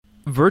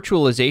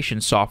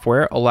Virtualization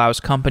software allows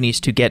companies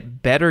to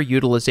get better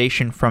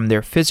utilization from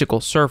their physical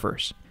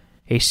servers.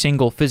 A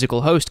single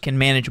physical host can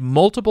manage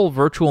multiple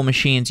virtual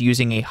machines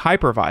using a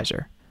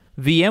hypervisor.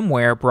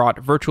 VMware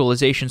brought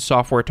virtualization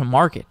software to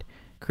market,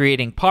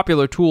 creating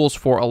popular tools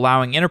for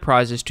allowing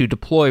enterprises to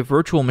deploy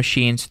virtual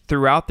machines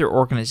throughout their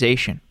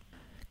organization.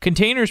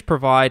 Containers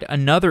provide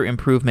another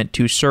improvement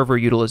to server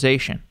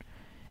utilization.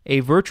 A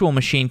virtual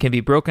machine can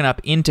be broken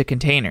up into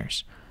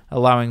containers,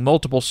 allowing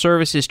multiple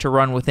services to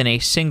run within a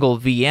single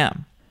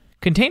VM.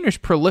 Containers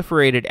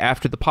proliferated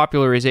after the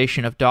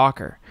popularization of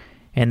Docker,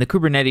 and the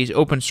Kubernetes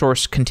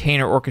open-source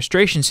container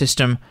orchestration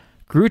system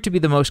grew to be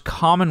the most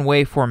common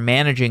way for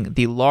managing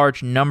the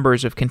large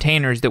numbers of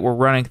containers that were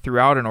running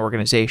throughout an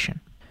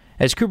organization.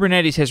 As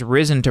Kubernetes has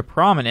risen to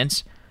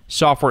prominence,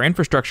 software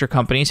infrastructure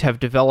companies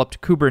have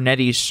developed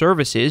Kubernetes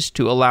services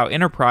to allow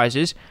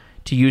enterprises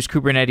to use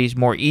Kubernetes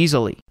more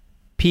easily.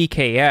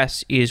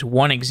 PKS is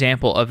one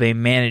example of a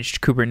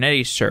managed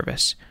Kubernetes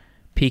service.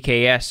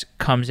 PKS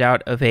comes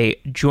out of a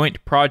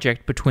joint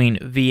project between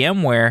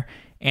VMware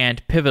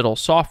and Pivotal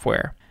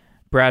Software.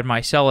 Brad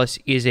Meiseles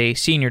is a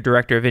senior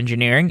director of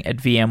engineering at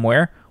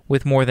VMware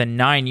with more than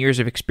 9 years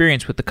of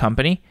experience with the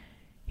company.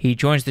 He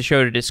joins the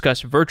show to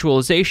discuss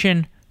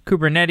virtualization,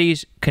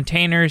 Kubernetes,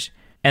 containers,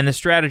 and the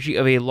strategy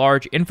of a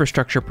large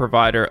infrastructure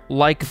provider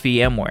like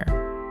VMware.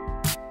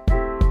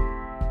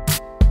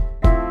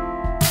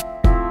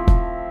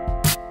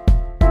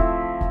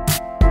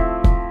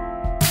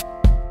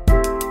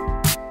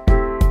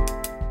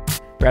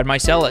 Brad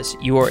Meiseles,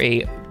 you are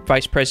a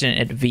vice president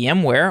at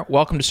VMware.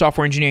 Welcome to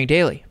Software Engineering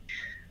Daily.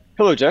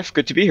 Hello, Jeff.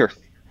 Good to be here.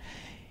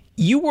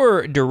 You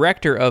were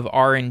director of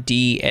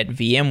R&D at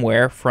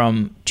VMware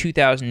from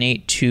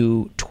 2008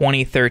 to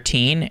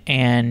 2013,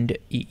 and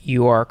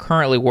you are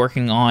currently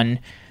working on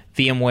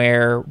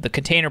VMware, the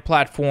container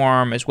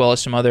platform, as well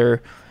as some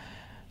other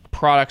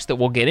products that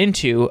we'll get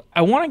into.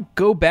 I want to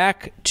go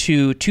back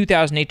to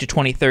 2008 to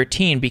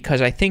 2013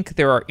 because I think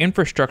there are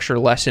infrastructure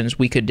lessons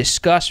we could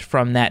discuss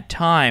from that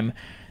time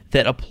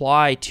that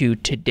apply to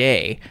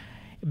today.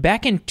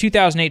 Back in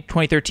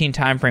 2008-2013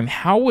 timeframe,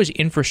 how was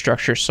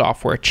infrastructure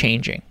software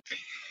changing?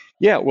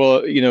 Yeah,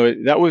 well,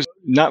 that was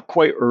not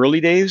quite early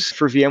days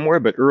for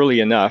VMware, but early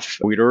enough.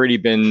 We'd already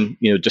been,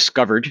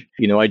 discovered.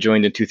 I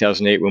joined in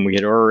 2008 when we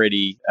had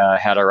already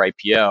had our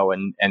IPO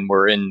and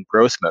were in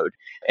growth mode.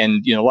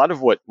 And, a lot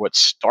of what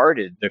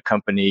started the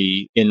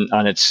company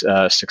on its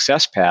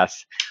success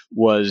path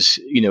was,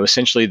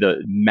 essentially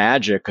the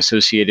magic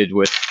associated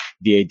with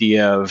the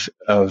idea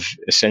of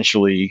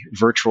essentially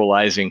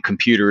virtualizing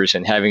computers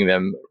and having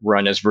them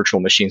run as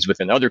virtual machines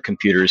within other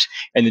computers,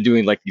 and then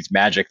doing like these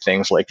magic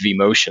things like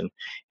vMotion.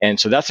 And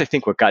so that's, I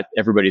think, what got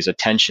everybody's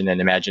attention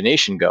and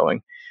imagination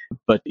going.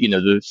 But,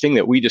 the thing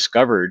that we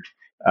discovered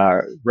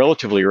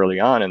relatively early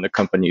on in the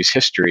company's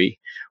history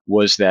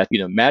was that,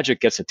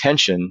 magic gets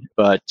attention,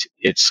 but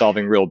it's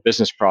solving real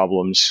business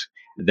problems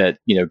that,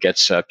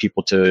 gets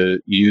people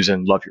to use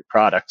and love your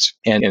products.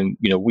 And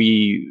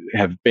we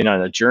have been on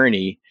a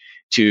journey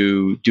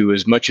to do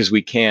as much as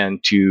we can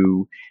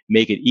to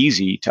make it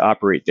easy to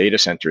operate data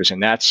centers.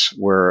 And that's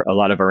where a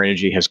lot of our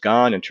energy has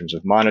gone in terms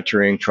of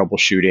monitoring,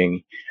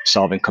 troubleshooting,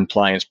 solving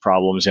compliance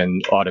problems,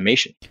 and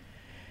automation.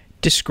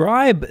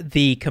 Describe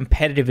the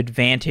competitive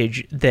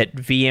advantage that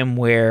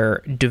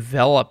VMware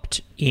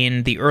developed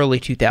in the early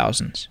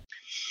 2000s.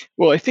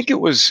 Well, I think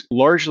it was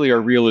largely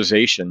our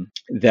realization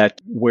that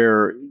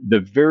where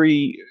the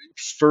very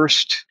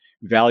first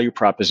value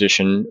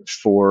proposition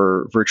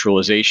for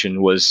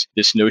virtualization was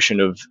this notion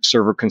of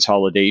server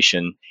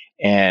consolidation,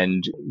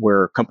 and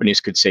where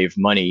companies could save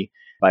money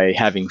by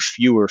having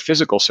fewer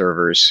physical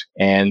servers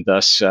and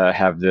thus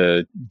have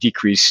the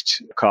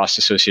decreased costs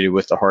associated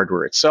with the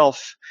hardware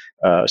itself,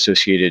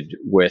 associated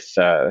with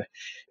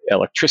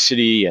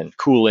electricity and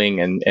cooling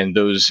and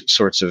those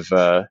sorts of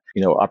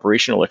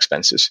operational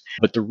expenses.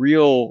 But the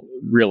real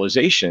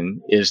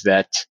realization is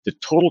that the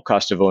total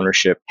cost of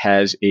ownership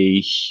has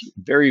a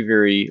very,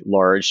 very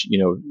large,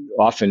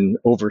 often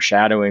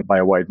overshadowing by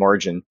a wide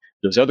margin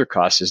those other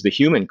costs is the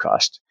human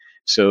cost.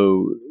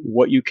 So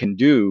what you can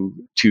do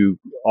to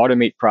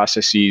automate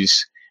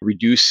processes,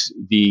 reduce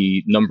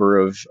the number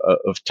of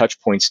touch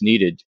points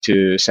needed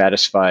to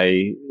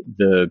satisfy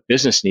the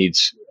business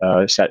needs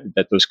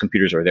that those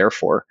computers are there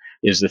for,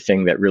 is the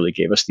thing that really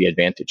gave us the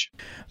advantage.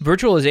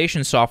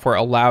 Virtualization software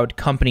allowed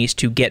companies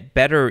to get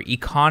better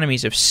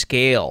economies of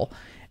scale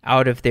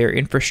out of their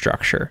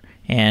infrastructure,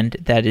 and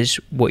that is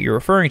what you're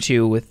referring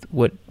to with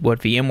what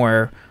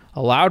VMware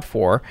allowed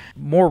for.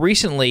 More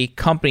recently,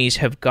 companies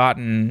have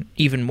gotten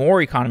even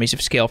more economies of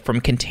scale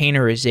from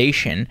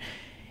containerization.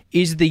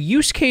 Is the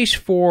use case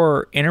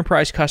for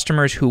enterprise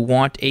customers who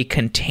want a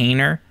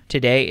container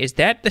today, is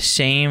that the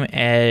same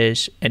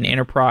as an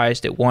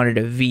enterprise that wanted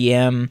a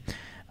VM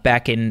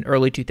back in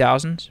early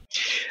 2000s?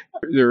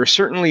 There are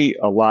certainly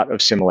a lot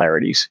of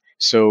similarities.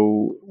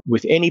 So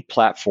with any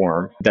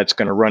platform that's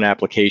going to run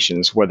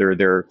applications, whether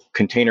they're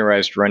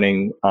containerized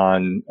running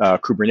on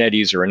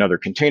Kubernetes or another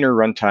container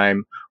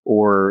runtime,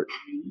 or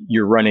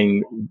you're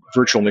running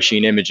virtual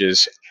machine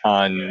images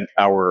on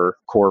our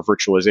core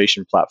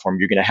virtualization platform,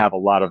 you're going to have a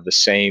lot of the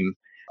same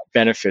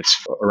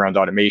benefits around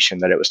automation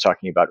that I was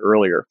talking about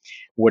earlier.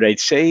 What I'd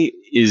say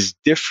is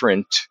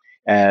different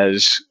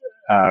as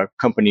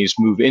companies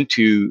move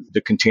into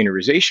the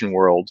containerization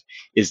world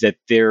is that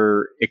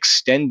they're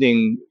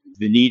extending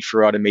the need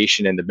for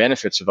automation and the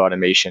benefits of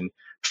automation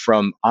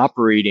from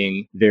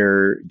operating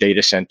their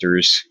data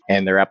centers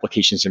and their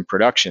applications in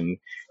production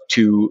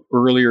to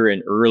earlier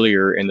and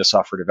earlier in the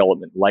software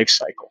development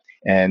lifecycle.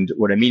 And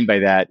what I mean by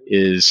that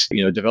is,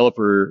 a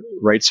developer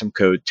writes some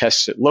code,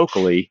 tests it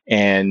locally,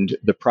 and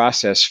the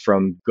process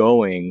from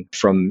going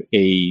from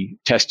a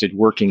tested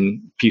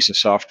working piece of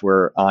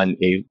software on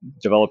a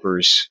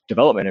developer's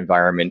development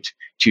environment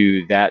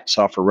to that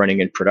software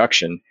running in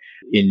production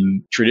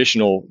in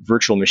traditional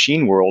virtual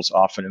machine worlds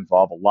often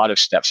involve a lot of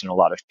steps and a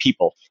lot of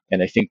people.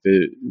 And I think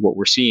what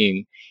we're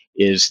seeing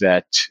is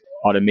that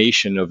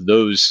automation of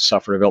those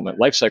software development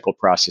lifecycle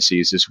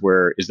processes is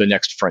the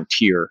next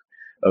frontier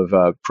of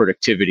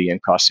productivity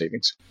and cost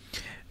savings.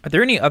 Are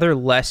there any other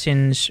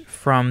lessons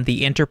from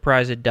the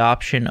enterprise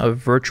adoption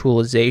of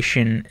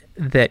virtualization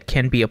that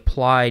can be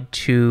applied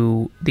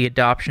to the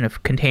adoption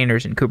of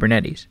containers in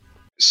Kubernetes?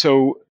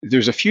 So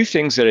there's a few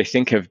things that I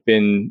think have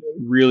been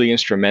really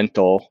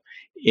instrumental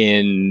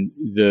in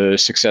the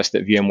success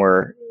that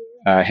VMware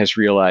has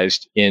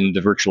realized in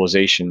the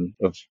virtualization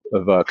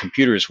of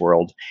computers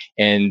world.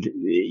 And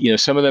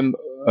some of them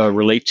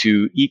relate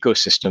to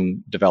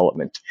ecosystem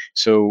development.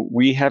 So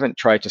we haven't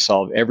tried to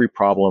solve every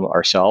problem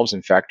ourselves.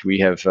 In fact, we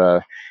have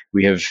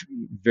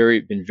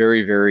been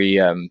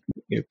very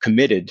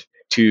committed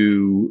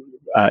to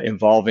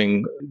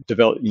involving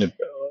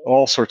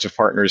all sorts of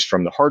partners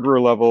from the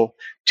hardware level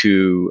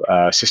to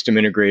system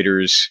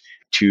integrators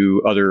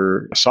to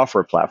other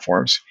software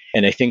platforms.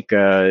 And I think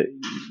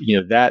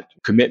that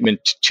commitment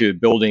to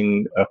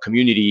building a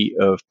community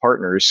of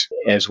partners,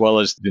 as well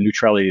as the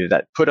neutrality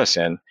that put us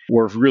in,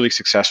 were really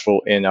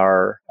successful in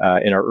our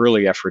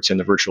early efforts in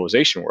the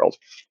virtualization world.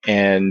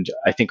 And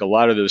I think a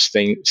lot of those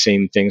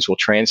same things will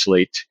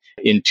translate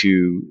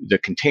into the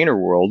container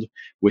world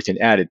with an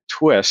added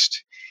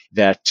twist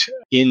that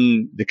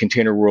in the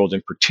container world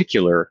in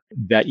particular,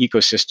 that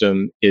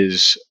ecosystem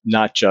is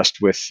not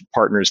just with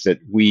partners that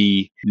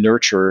we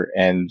nurture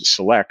and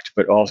select,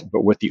 but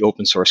with the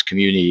open source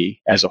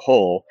community as a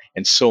whole.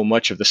 And so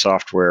much of the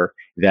software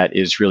that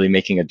is really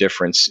making a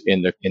difference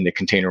in the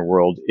container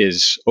world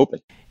is open.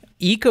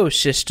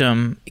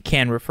 Ecosystem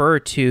can refer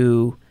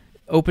to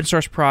open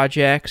source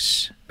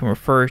projects, can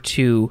refer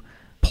to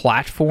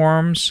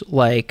platforms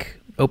like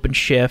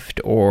OpenShift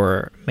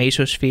or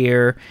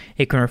Meiseles.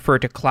 It can refer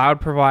to cloud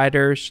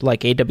providers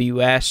like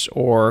AWS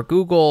or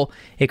Google.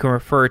 It can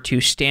refer to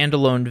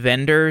standalone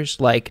vendors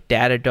like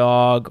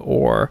Datadog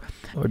or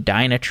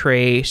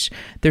Dynatrace.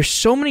 There's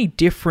so many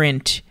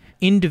different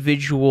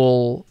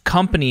individual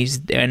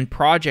companies and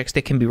projects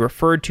that can be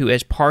referred to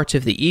as parts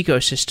of the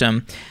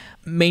ecosystem.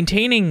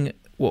 Maintaining,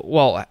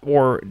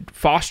 or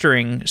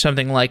fostering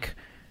something like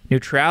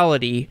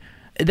neutrality,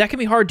 that can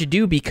be hard to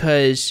do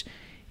because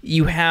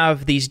you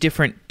have these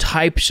different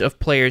types of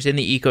players in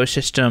the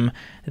ecosystem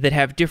that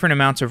have different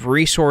amounts of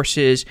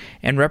resources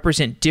and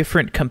represent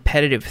different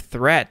competitive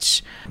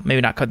threats.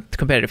 Maybe not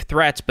competitive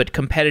threats, but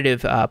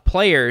competitive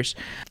players.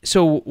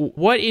 So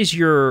what is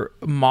your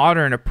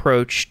modern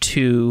approach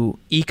to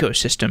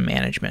ecosystem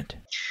management?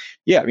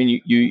 Yeah, I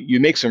mean, you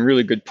make some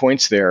really good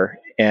points there.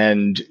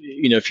 And,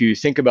 if you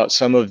think about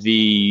some of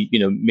the,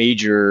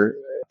 major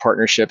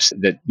partnerships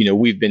that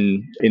we've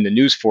been in the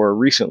news for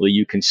recently,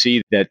 you can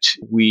see that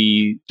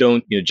we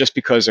don't, just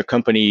because a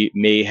company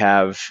may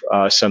have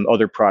some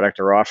other product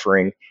or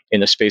offering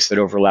in a space that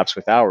overlaps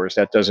with ours,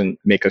 that doesn't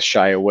make us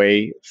shy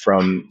away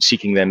from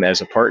seeking them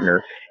as a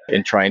partner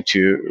and trying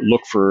to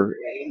look for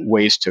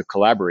ways to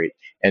collaborate.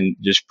 And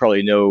there's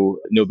probably no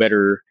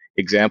better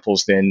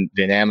examples than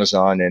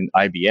Amazon and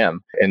IBM.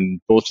 And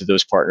both of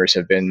those partners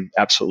have been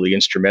absolutely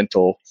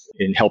instrumental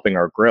in helping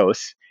our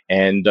growth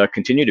and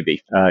continue to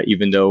be,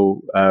 even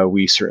though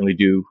we certainly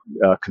do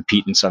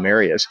compete in some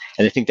areas.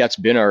 And I think that's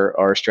been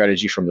our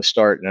strategy from the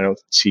start, and I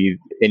don't see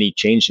any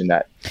change in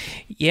that.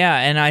 Yeah,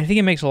 and I think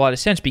it makes a lot of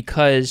sense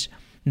because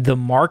the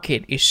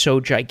market is so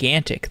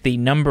gigantic. The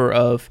number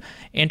of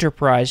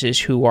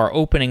enterprises who are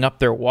opening up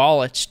their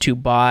wallets to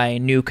buy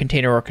new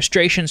container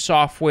orchestration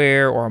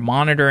software or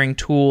monitoring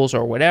tools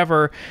or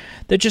whatever,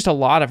 they're just a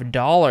lot of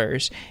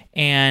dollars,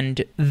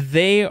 and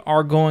they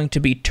are going to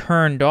be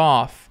turned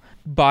off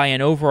by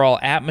an overall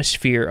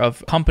atmosphere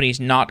of companies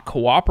not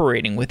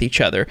cooperating with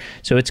each other.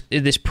 So it's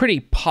this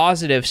pretty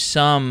positive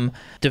sum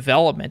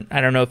development.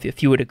 I don't know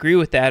if you would agree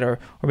with that, or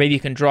maybe you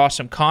can draw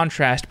some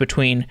contrast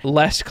between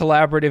less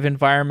collaborative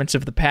environments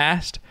of the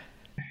past.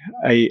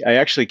 I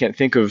actually can't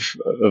think of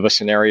a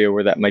scenario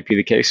where that might be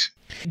the case.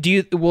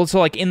 So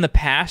like in the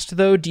past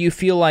though, do you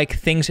feel like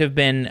things have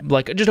been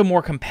like just a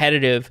more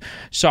competitive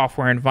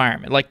software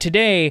environment? Like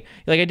today,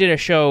 like I did a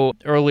show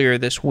earlier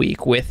this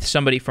week with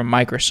somebody from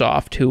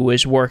Microsoft who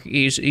is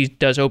he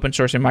does open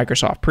source in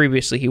Microsoft.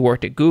 Previously, he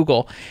worked at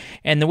Google,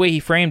 and the way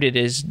he framed it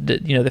is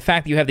that, the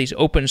fact that you have these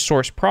open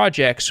source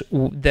projects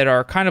that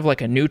are kind of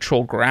like a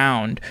neutral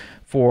ground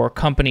for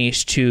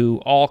companies to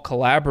all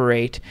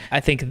collaborate. I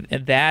think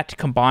that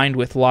combined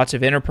with lots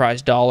of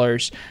enterprise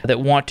dollars that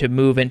want to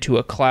move into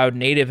a cloud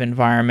native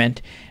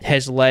environment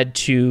has led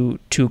to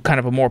kind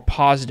of a more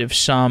positive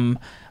sum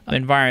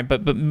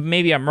environment. But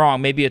maybe I'm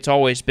wrong. Maybe it's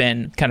always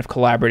been kind of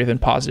collaborative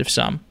and positive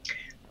sum.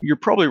 You're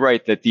probably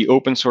right that the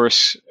open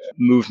source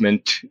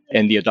movement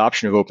and the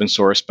adoption of open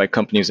source by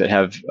companies that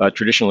have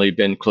traditionally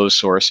been closed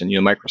source, and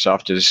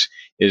Microsoft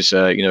is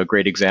a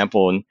great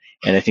example, and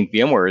I think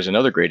VMware is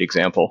another great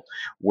example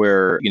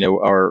where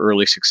our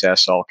early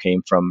success all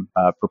came from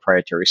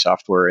proprietary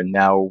software, and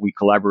now we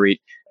collaborate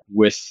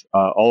with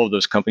all of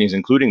those companies,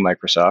 including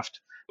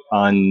Microsoft,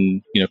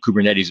 on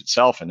Kubernetes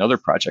itself and other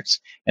projects,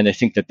 and I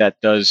think that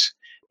does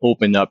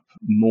open up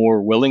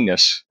more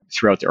willingness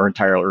throughout our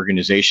entire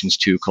organizations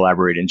to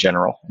collaborate in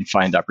general and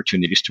find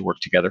opportunities to work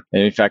together.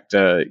 And in fact,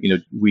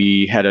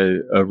 we had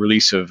a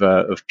release of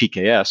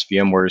PKS,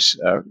 VMware's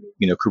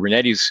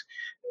Kubernetes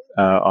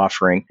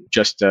offering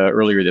just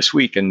earlier this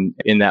week, and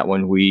in that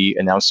one we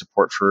announced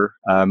support for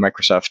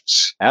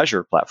Microsoft's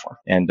Azure platform,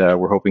 and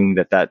we're hoping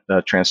that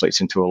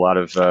translates into a lot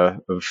of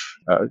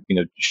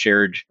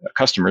shared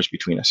customers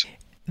between us.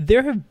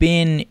 There have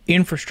been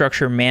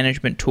infrastructure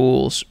management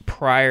tools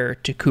prior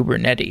to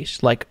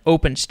Kubernetes, like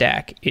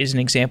OpenStack is an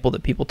example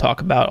that people talk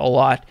about a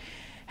lot.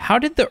 How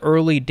did the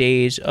early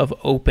days of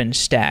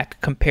OpenStack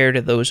compare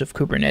to those of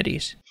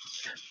Kubernetes?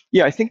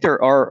 Yeah, I think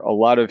there are a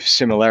lot of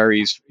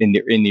similarities in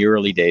the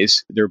early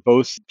days. They're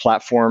both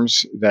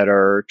platforms that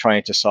are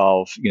trying to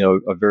solve,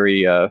 a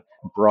very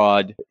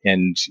broad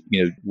and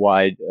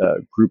wide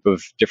group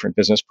of different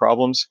business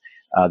problems.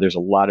 There's a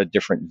lot of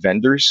different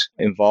vendors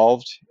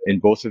involved in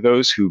both of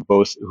those who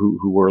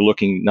were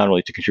looking not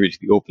only to contribute to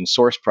the open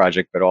source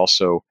project, but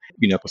also,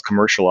 with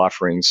commercial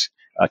offerings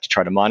to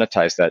try to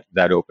monetize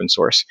that open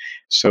source.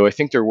 So I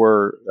think there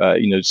were,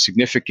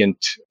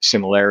 significant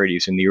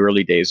similarities in the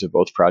early days of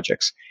both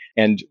projects.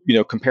 And,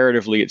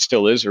 comparatively, it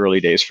still is early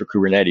days for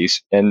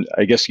Kubernetes. And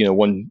I guess,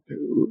 one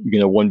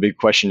big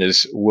question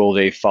is, will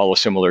they follow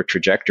similar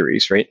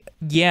trajectories, right?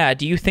 Yeah.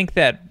 Do you think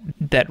that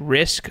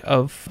risk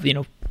of,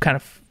 kind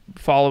of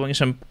following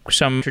some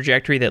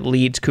trajectory that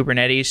leads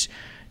Kubernetes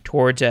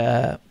towards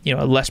a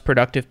less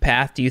productive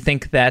path, do you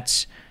think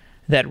that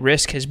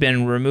risk has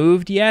been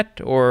removed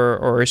yet,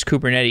 or is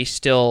Kubernetes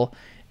still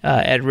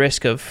at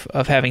risk of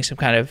having some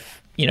kind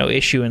of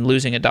issue and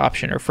losing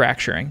adoption or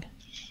fracturing?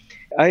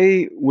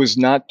 I was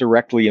not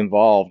directly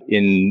involved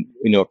in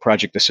a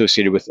project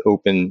associated with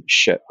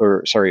OpenStack,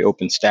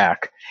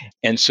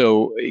 and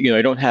so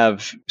I don't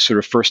have sort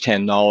of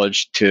firsthand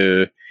knowledge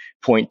to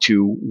point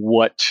to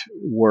what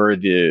were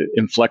the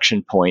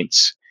inflection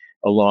points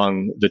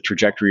along the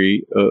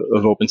trajectory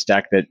of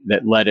OpenStack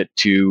that led it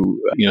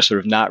to sort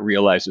of not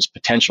realize its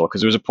potential. Because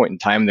there was a point in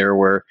time there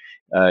where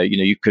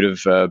you could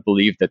have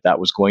believed that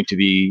was going to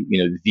be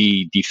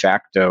the de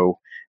facto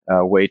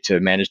way to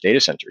manage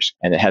data centers,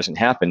 and it hasn't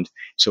happened.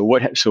 So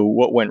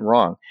what went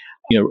wrong?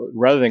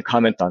 Rather than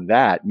comment on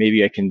that,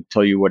 maybe I can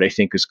tell you what I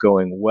think is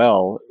going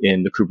well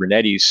in the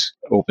Kubernetes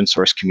open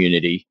source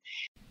community.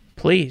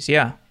 Please,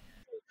 yeah.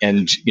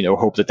 And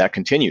hope that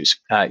continues.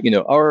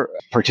 Our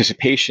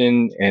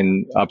participation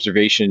and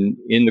observation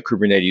in the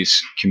Kubernetes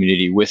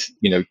community with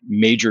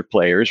major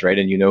players, right?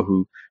 And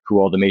who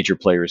all the major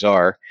players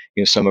are.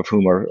 Some of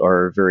whom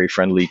are very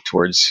friendly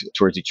towards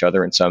each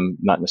other, and some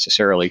not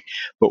necessarily.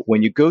 But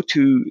when you go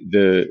to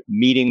the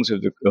meetings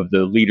of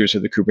the leaders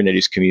of the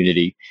Kubernetes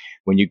community,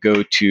 when you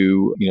go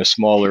to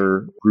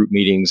smaller group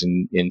meetings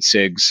in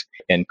SIGs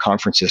and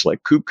conferences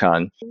like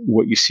KubeCon,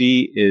 what you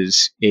see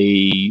is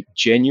a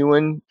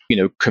genuine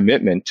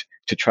commitment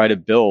to try to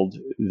build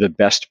the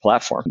best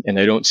platform. And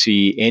I don't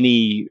see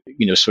any,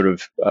 sort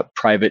of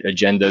private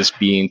agendas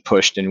being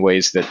pushed in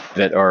ways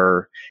that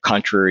are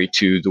contrary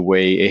to the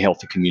way a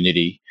healthy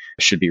community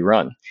should be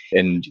run.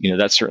 And,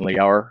 that's certainly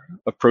our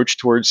approach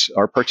towards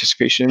our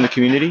participation in the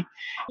community.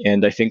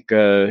 And I think,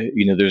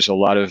 there's a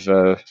lot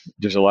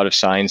of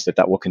signs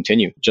that will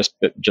continue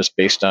just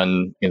based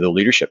on the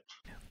leadership.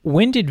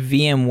 When did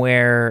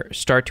VMware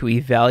start to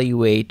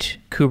evaluate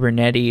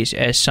Kubernetes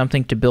as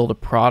something to build a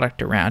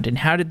product around, and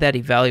how did that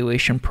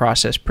evaluation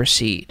process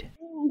proceed?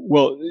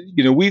 Well,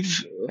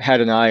 we've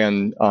had an eye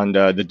on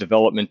the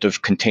development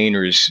of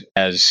containers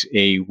as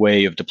a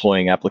way of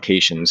deploying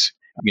applications.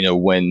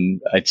 When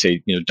I'd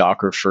say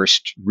Docker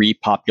first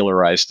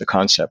repopularized the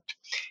concept,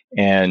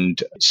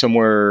 and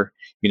somewhere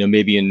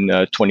maybe in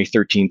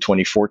 2013,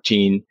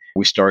 2014.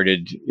 We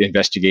started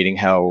investigating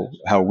how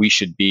we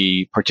should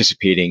be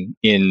participating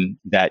in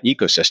that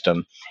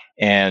ecosystem.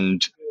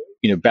 And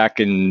back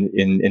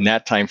in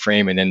that time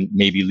frame, and then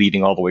maybe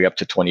leading all the way up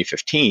to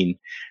 2015,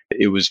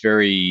 it was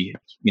very,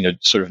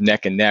 sort of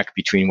neck and neck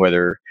between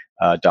whether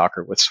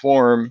Docker with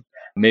Swarm,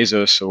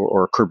 Meiseles,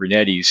 or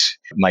Kubernetes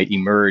might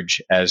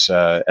emerge as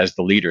the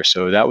leader.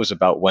 So that was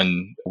about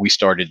when we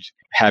started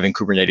having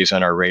Kubernetes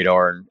on our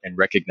radar and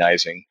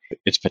recognizing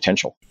its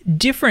potential.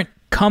 Different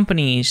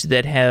companies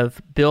that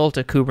have built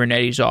a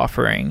Kubernetes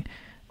offering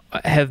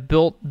have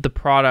built the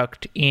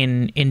product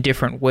in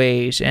different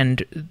ways,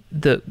 and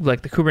the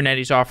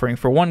Kubernetes offering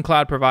for one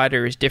cloud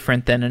provider is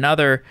different than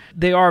another.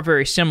 They are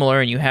very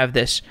similar, and you have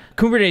this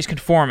Kubernetes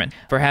conformant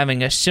for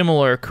having a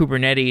similar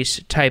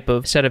Kubernetes type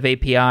of set of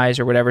APIs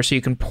or whatever, so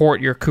you can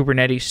port your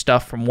Kubernetes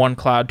stuff from one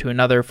cloud to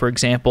another, for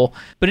example.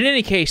 But in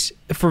any case,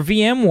 for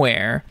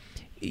VMware,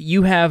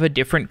 you have a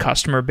different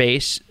customer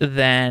base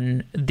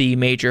than the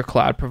major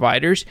cloud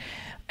providers.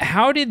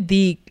 How did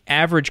the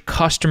average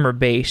customer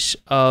base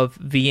of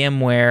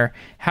VMware,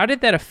 how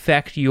did that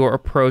affect your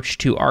approach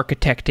to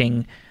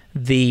architecting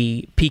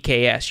the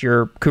PKS,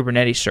 your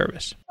Kubernetes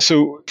service?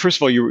 So first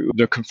of all,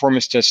 the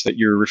conformance test that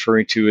you're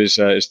referring to is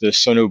the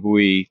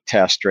Sonobui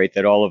test, right?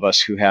 That all of us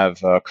who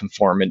have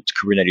conformant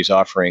Kubernetes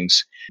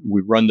offerings,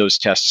 we run those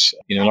tests.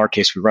 In our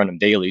case, we run them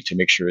daily to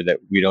make sure that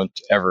we don't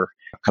ever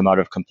come out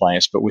of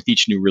compliance. But with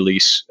each new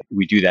release,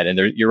 we do that. And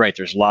you're right,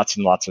 there's lots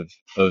and lots of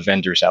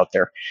vendors out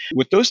there.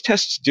 What those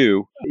tests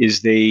do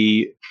is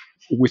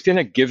within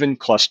a given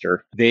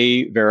cluster,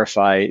 they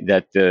verify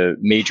that the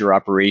major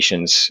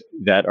operations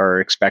that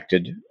are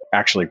expected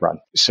actually run.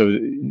 So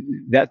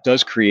that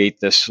does create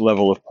this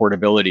level of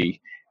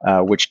portability,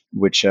 which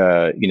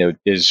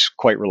is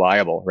quite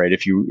reliable, right?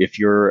 If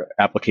your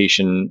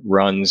application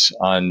runs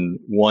on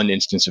one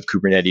instance of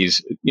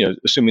Kubernetes,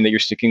 assuming that you're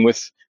sticking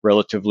with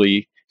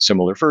relatively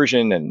similar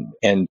version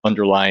and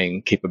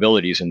underlying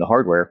capabilities in the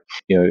hardware,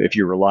 if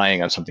you're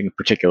relying on something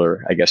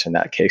particular, I guess in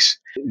that case,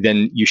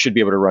 then you should be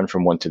able to run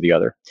from one to the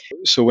other.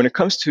 So when it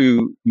comes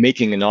to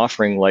making an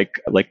offering like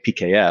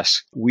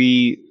PKS,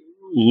 we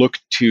look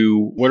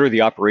to what are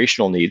the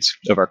operational needs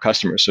of our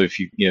customers. So if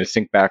you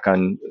think back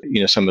on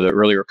some of the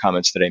earlier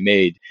comments that I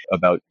made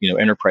about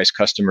enterprise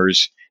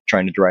customers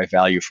trying to derive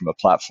value from a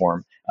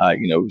platform,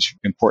 it was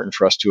important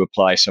for us to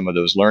apply some of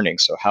those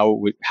learnings. So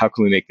how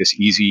can we make this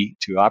easy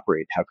to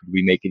operate? How could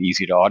we make it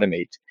easy to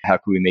automate? How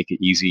can we make it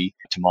easy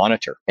to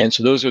monitor? And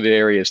so those are the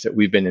areas that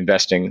we've been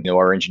investing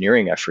our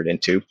engineering effort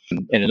into.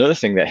 And another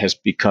thing that has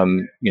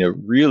become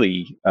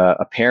really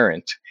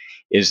apparent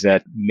is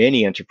that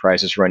many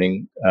enterprises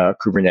running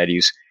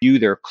Kubernetes view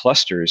their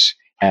clusters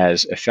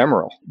as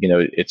ephemeral.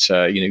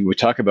 We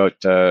talk about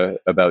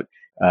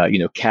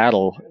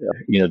cattle,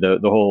 the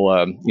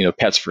whole,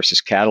 pets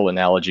versus cattle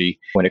analogy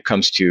when it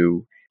comes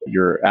to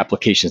your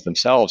applications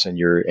themselves and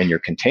your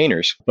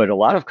containers. But a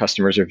lot of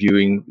customers are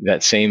viewing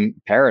that same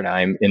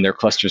paradigm in their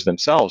clusters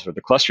themselves, where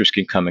the clusters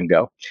can come and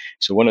go.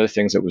 So one of the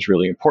things that was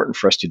really important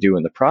for us to do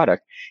in the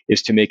product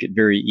is to make it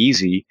very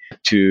easy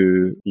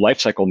to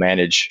lifecycle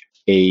manage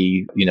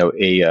a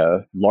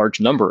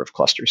large number of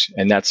clusters.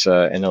 And that's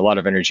and a lot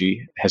of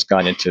energy has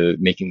gone into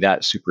making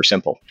that super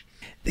simple.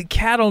 The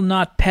cattle,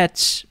 not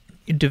pets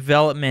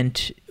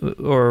development,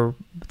 or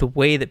the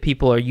way that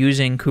people are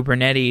using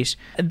Kubernetes,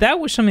 that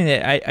was something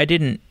that I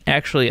didn't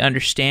actually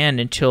understand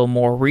until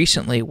more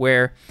recently,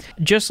 where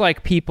just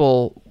like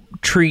people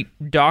treat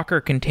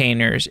Docker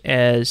containers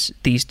as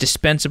these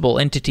dispensable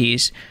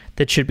entities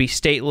that should be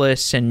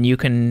stateless and you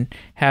can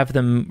have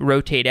them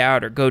rotate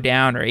out or go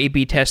down or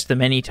A/B test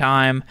them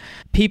anytime,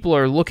 people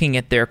are looking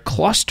at their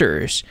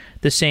clusters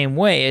the same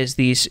way as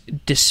these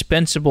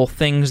dispensable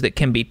things that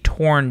can be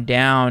torn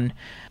down.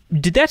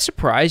 Did that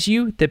surprise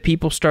you that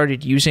people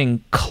started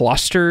using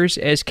clusters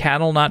as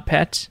cattle, not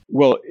pets?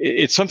 Well,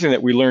 it's something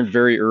that we learned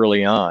very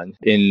early on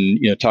in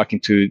talking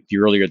to the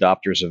early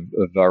adopters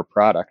of our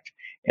product,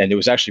 and it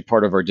was actually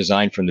part of our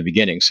design from the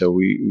beginning. So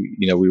we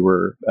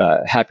were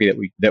happy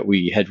that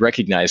we had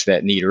recognized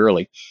that need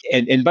early.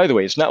 And by the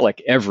way, it's not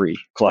like every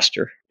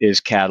cluster is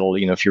cattle.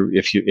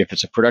 If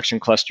it's a production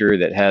cluster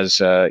that has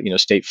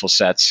stateful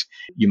sets,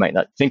 you might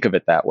not think of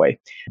it that way.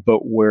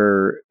 But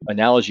where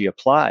analogy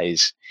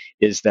applies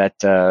is that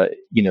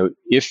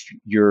if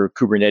your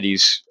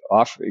Kubernetes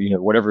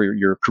whatever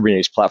your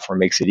Kubernetes platform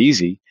makes it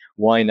easy,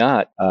 why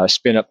not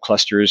spin up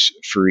clusters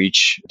for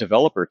each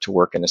developer to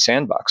work in a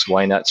sandbox?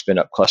 Why not spin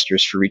up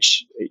clusters for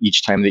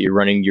each time that you're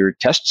running your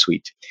test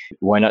suite?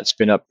 Why not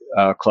spin up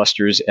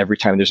clusters every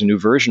time there's a new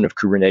version of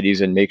Kubernetes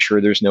and make sure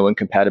there's no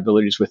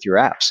incompatibilities with your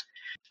apps?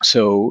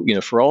 So,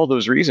 for all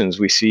those reasons,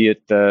 we see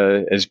it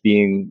as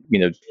being,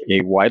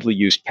 a widely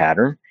used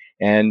pattern,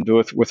 and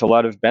with a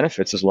lot of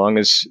benefits, as long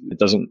as it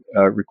doesn't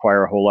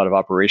require a whole lot of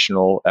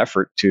operational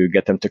effort to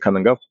get them to come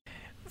and go.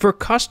 For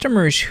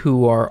customers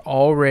who are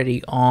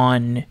already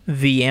on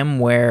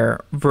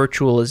VMware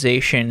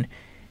virtualization,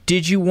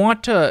 did you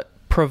want to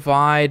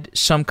provide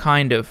some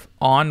kind of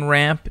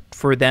on-ramp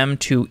for them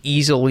to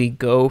easily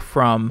go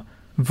from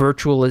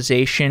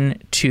virtualization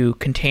to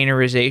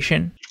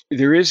containerization?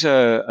 There is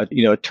a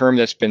term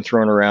that's been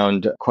thrown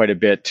around quite a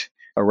bit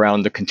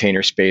around the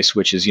container space,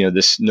 which is,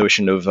 this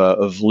notion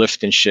of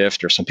lift and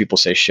shift, or some people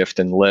say shift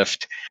and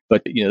lift.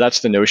 But,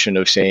 that's the notion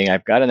of saying,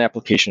 I've got an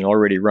application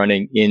already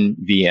running in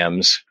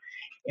VMs,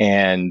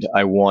 and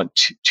I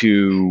want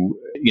to,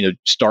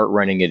 start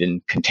running it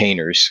in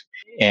containers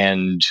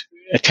and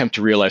attempt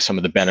to realize some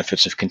of the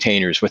benefits of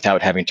containers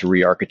without having to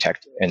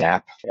re-architect an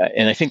app.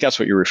 And I think that's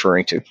what you're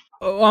referring to.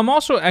 I'm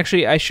also,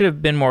 actually, I should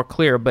have been more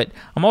clear, but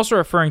I'm also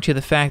referring to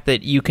the fact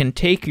that you can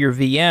take your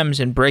VMs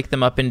and break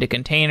them up into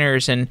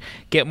containers and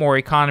get more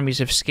economies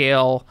of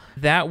scale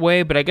that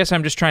way. But I guess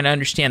I'm just trying to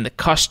understand the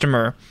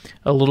customer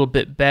a little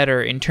bit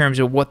better in terms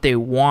of what they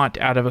want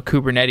out of a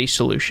Kubernetes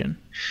solution.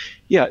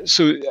 Yeah,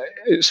 so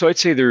I'd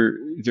say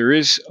there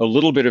is a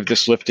little bit of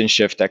this lift and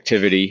shift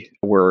activity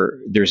where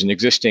there's an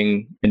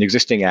existing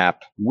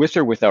app with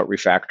or without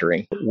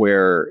refactoring,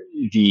 where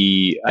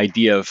the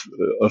idea of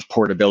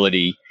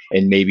portability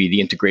and maybe the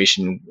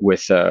integration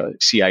with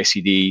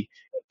CI/CD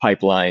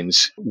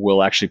pipelines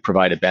will actually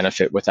provide a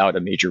benefit without a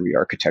major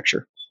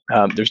re-architecture.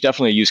 There's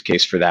definitely a use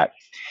case for that.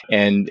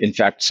 And in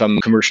fact, some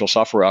commercial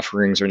software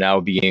offerings are now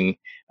being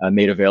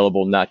made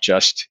available not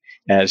just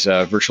as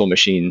virtual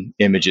machine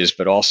images,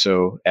 but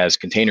also as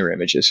container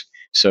images.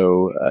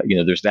 So,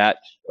 there's that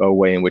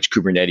way in which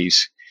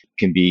Kubernetes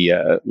can be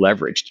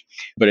leveraged.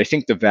 But I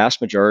think the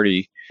vast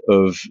majority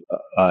of,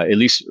 at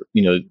least,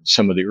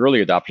 some of the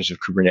early adopters of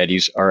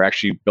Kubernetes are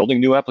actually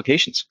building new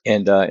applications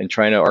and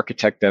trying to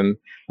architect them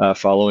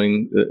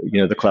following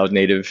the cloud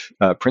native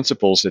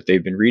principles that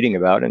they've been reading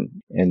about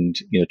and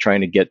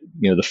trying to get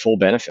the full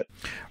benefit.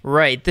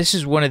 Right. This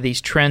is one of these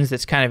trends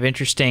that's kind of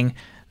interesting,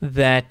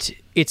 that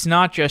it's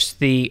not just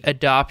the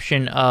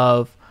adoption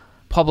of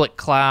public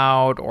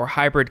cloud or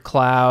hybrid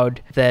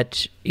cloud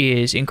that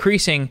is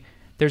increasing.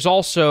 There's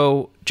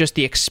also just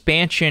the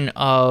expansion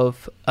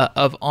of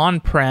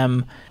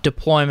on-prem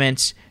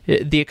deployments,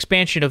 the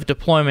expansion of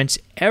deployments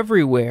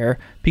everywhere,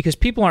 because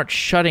people aren't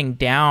shutting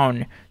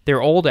down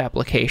their old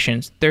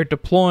applications. They're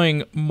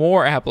deploying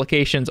more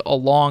applications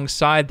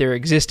alongside their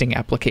existing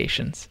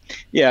applications.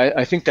 Yeah,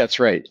 I think that's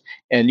right.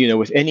 And,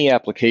 with any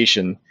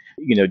application,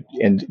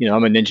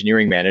 I'm an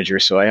engineering manager,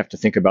 so I have to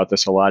think about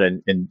this a lot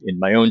in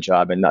my own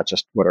job and not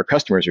just what our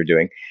customers are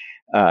doing.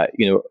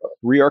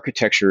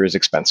 Re-architecture is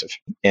expensive,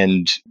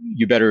 and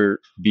you better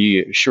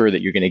be sure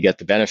that you're going to get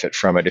the benefit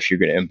from it if you're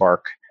going to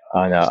embark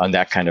on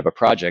that kind of a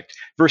project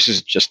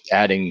versus just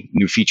adding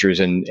new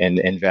features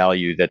and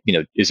value that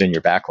is in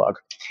your backlog.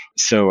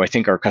 So I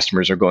think our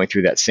customers are going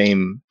through that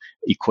same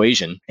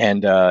equation,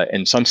 and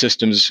some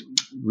systems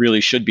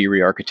really should be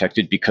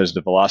re-architected because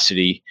the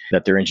velocity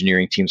that their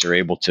engineering teams are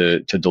able to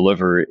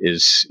deliver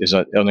is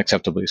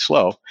unacceptably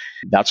slow.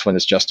 That's when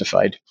it's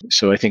justified.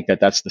 So I think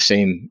that's the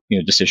same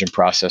decision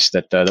process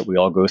that we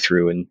all go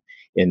through,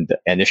 and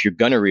if you're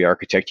going to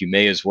re-architect, you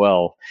may as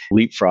well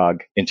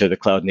leapfrog into the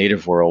cloud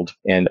native world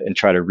and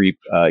try to reap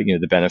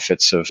the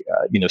benefits of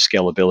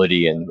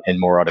scalability and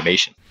more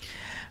automation.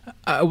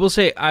 I will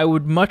say I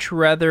would much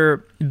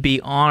rather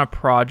be on a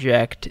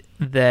project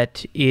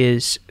that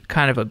is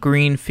kind of a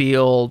green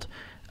field,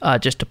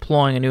 just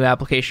deploying a new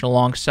application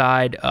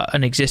alongside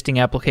an existing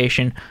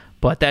application.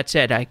 But that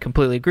said, I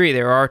completely agree.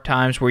 There are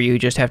times where you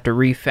just have to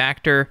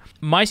refactor.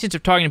 My sense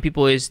of talking to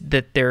people is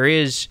that there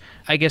is,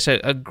 I guess,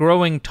 a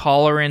growing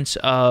tolerance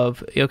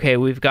of, okay,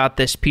 we've got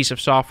this piece of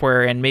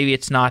software and maybe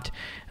it's not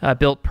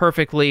built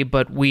perfectly,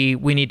 but we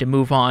need to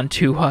move on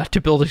to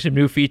building some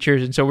new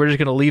features. And so we're just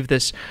going to leave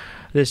this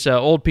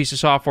old piece of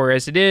software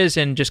as it is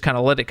and just kind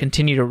of let it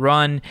continue to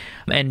run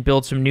and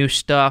build some new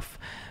stuff.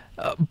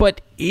 But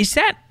is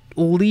that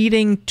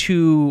leading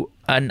to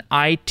an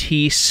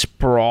IT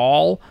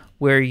sprawl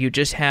where you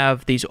just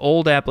have these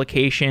old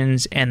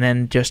applications and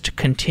then just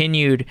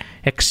continued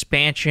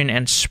expansion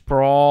and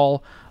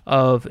sprawl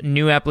of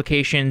new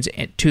applications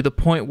to the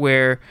point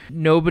where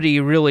nobody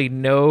really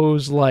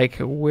knows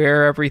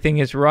where everything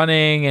is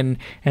running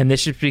and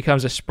this just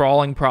becomes a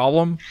sprawling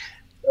problem?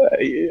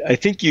 I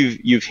think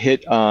you've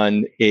hit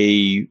on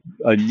a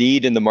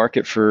need in the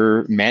market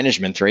for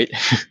management, right?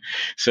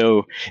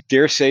 So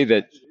dare say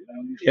that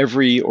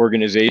every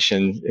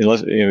organization,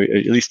 unless at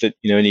least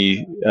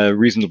any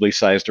reasonably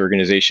sized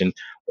organization,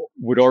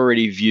 would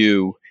already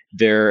view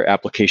their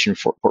application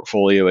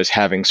portfolio as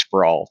having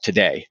sprawl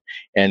today,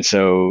 and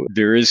so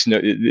there is no.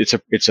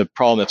 It's a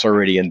problem that's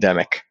already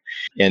endemic,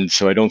 and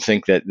so I don't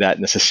think that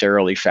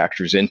necessarily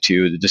factors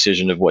into the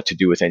decision of what to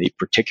do with any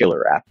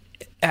particular app.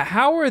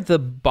 How are the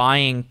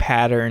buying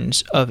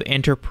patterns of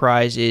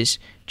enterprises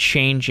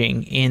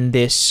changing in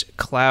this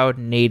cloud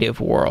native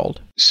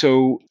world?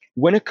 So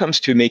when it comes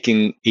to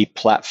making a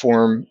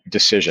platform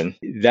decision,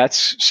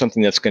 that's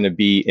something that's going to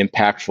be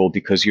impactful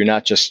because you're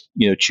not just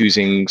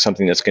choosing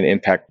something that's going to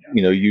impact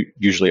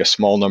usually a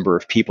small number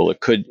of people. It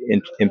could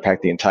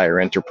impact the entire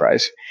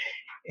enterprise.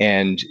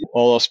 And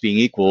all else being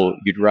equal,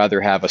 you'd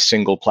rather have a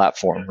single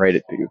platform,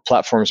 right?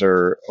 Platforms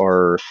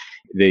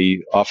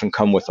they often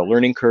come with a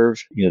learning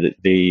curve. That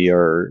they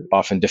are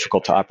often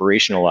difficult to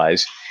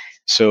operationalize.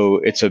 So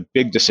it's a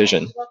big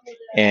decision.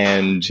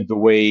 And the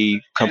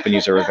way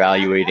companies are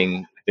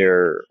evaluating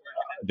their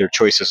their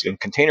choices in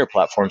container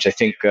platforms, I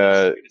think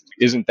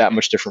isn't that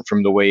much different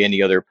from the way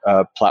any other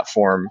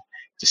platform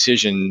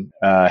decision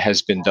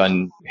has been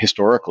done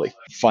historically.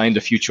 Find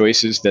a few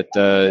choices that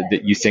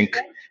you think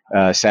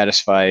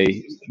satisfy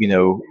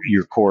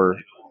your core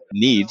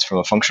needs from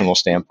a functional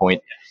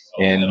standpoint,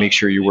 and make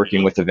sure you're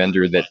working with a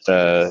vendor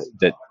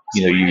that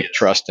you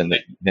trust and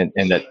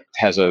that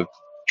has a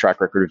track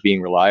record of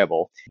being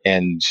reliable,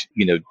 and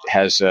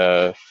has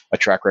a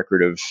track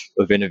record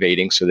of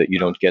innovating so that you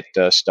don't get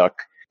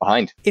stuck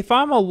behind. If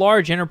I'm a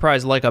large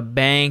enterprise like a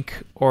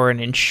bank or an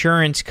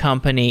insurance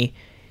company,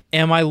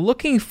 am I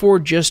looking for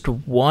just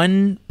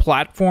one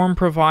platform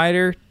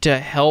provider to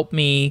help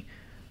me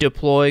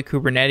deploy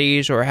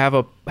Kubernetes or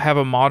have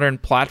a modern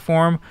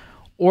platform?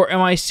 Or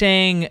am I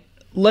saying,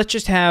 let's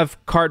just have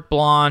carte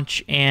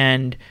blanche,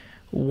 and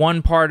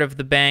one part of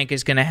the bank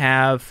is going to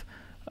have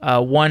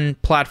one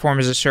platform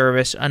as a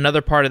service,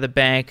 another part of the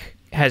bank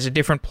has a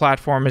different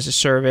platform as a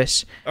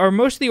service? Are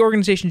most of the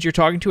organizations you're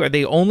talking to, are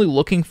they only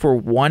looking for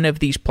one of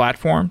these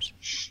platforms?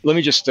 Let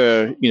me just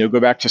go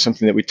back to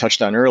something that we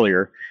touched on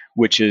earlier,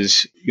 which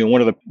is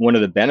one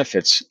of the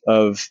benefits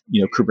of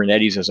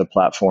Kubernetes as a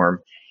platform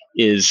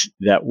is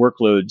that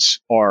workloads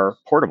are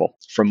portable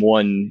from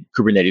one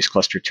Kubernetes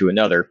cluster to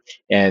another,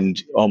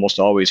 and almost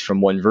always from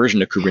one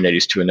version of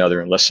Kubernetes to another,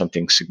 unless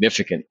something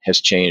significant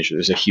has changed.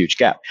 There's a huge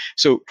gap.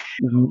 So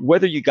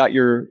whether you got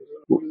your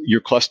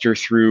cluster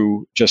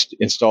through just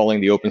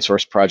installing the open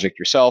source project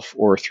yourself,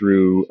 or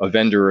through a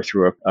vendor, or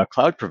through a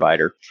cloud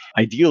provider,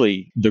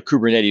 ideally the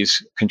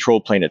Kubernetes control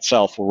plane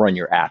itself will run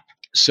your app.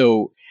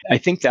 So I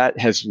think that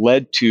has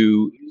led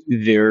to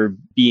there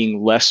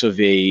being less of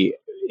a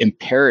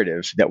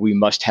imperative that we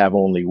must have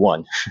only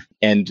one.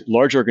 And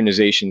large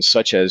organizations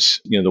such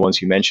as the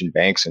ones you mentioned,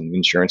 banks and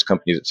insurance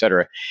companies, et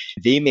cetera,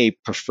 they may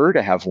prefer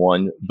to have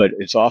one, but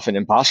it's often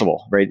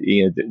impossible, right?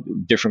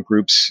 Different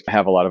groups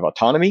have a lot of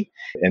autonomy,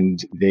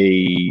 and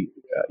they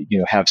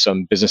have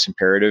some business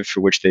imperative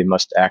for which they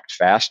must act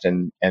fast,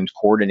 and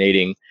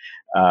coordinating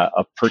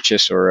a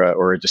purchase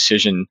or a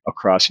decision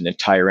across an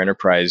entire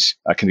enterprise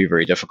can be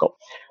very difficult.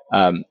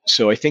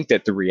 So I think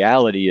that the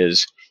reality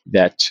is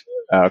that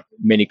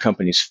many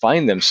companies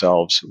find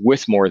themselves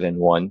with more than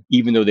one,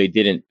 even though they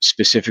didn't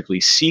specifically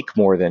seek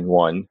more than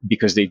one,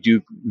 because they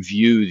do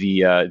view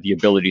the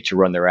ability to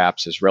run their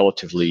apps as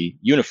relatively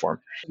uniform.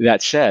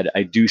 That said,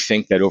 I do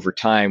think that over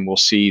time we'll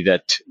see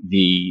that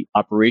the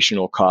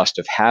operational cost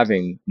of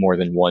having more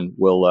than one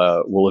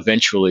will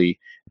eventually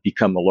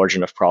become a large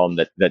enough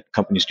problem that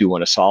companies do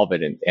want to solve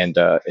it and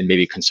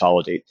maybe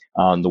consolidate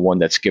on the one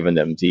that's given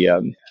them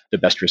the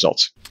best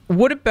results.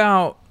 What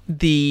about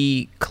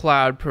the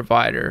cloud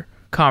provider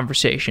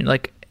conversation?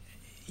 Like,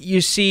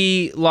 you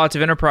see lots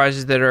of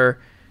enterprises that are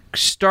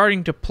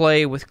starting to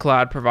play with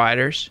cloud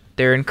providers.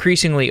 They're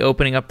increasingly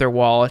opening up their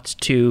wallets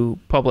to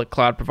public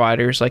cloud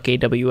providers like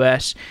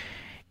AWS,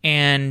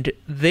 and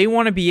they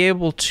want to be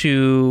able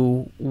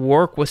to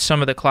work with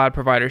some of the cloud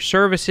provider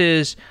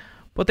services,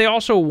 but they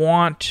also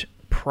want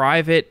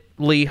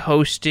privately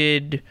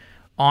hosted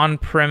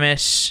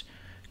on-premise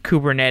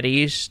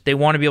Kubernetes. They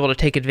want to be able to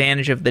take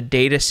advantage of the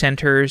data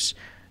centers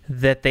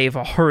that they've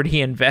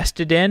already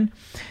invested in.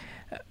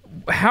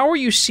 How are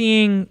you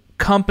seeing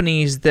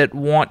companies that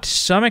want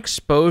some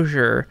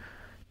exposure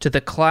to the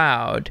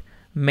cloud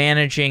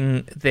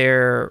managing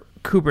their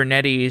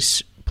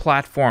Kubernetes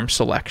platform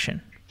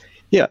selection?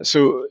 Yeah,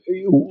 so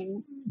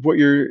what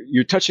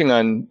you're touching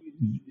on,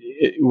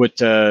 what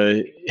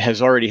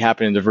has already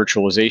happened in the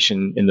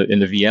virtualization in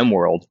the VM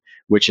world,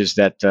 which is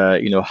that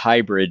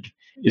hybrid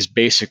is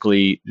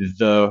basically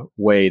the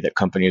way that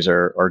companies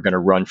are going to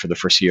run for the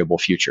foreseeable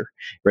future,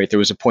 right? There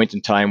was a point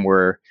in time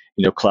where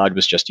cloud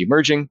was just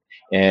emerging,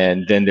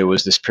 and then there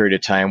was this period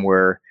of time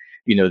where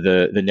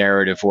the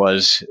narrative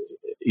was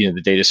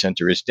the data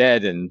center is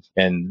dead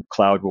and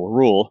cloud will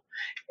rule.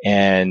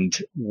 And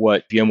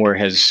what VMware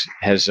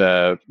has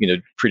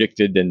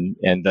predicted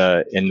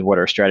and what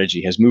our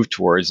strategy has moved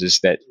towards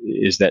is that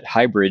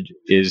hybrid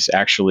is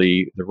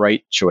actually the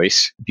right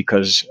choice,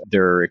 because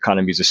there are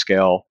economies of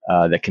scale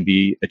that can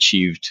be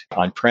achieved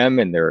on-prem,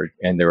 and there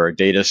are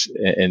data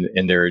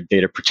and there are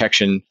data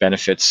protection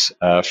benefits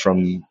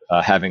from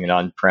having an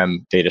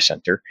on-prem data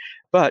center.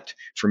 But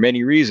for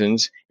many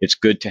reasons, it's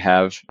good to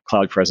have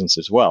cloud presence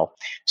as well.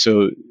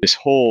 So this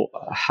whole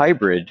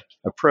hybrid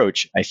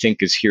approach, I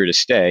think, is here to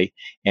stay.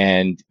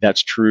 And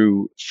that's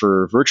true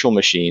for virtual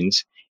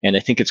machines. And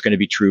I think it's going to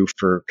be true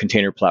for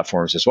container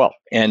platforms as well.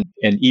 And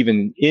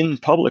even in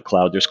public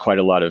cloud, there's quite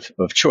a lot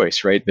of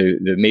choice, right?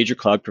 The major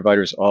cloud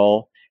providers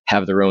all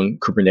have their own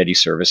Kubernetes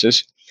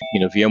services.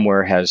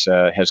 VMware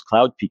has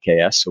cloud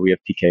PKS. So we have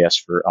PKS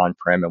for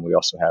on-prem, and we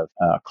also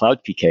have cloud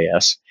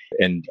PKS.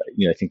 And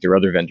I think there are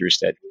other vendors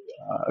that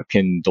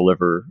can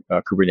deliver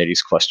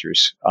Kubernetes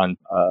clusters on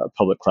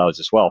public clouds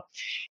as well.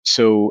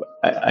 So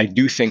I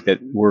do think that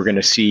we're going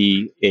to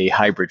see a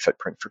hybrid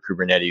footprint for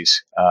Kubernetes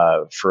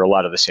for a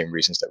lot of the same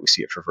reasons that we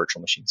see it for virtual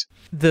machines.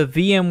 The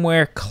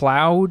VMware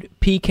Cloud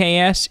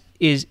PKS,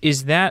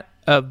 is that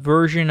a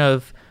version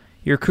of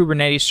your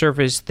Kubernetes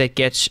service that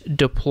gets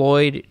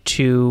deployed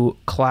to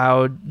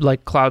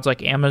clouds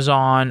like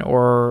Amazon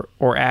or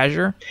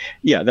Azure?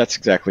 Yeah, that's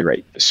exactly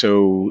right.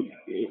 So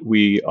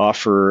we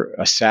offer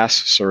a SaaS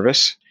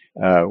service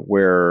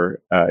where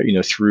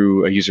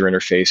through a user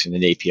interface and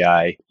an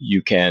API,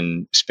 you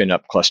can spin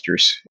up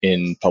clusters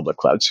in public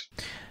clouds.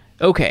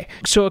 Okay,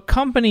 so a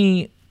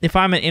company, if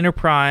I'm an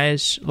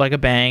enterprise like a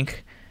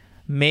bank,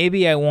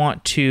 maybe I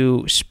want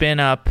to spin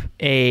up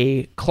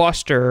a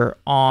cluster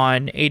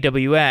on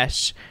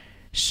AWS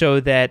so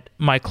that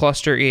my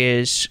cluster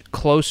is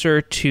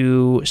closer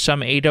to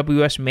some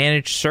AWS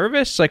managed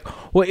service. Like,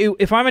 well,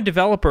 if I'm a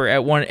developer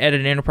at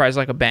an enterprise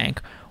like a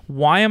bank,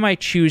 why am I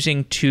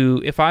choosing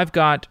to, if I've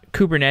got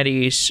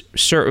Kubernetes,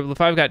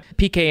 if I've got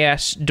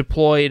PKS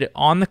deployed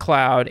on the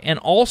cloud and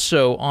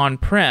also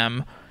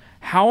on-prem,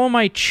 how am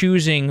I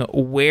choosing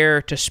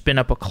where to spin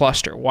up a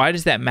cluster? Why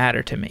does that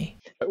matter to me?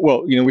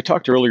 Well, we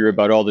talked earlier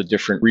about all the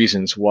different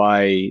reasons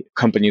why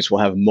companies will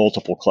have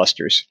multiple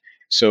clusters.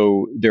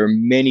 So there are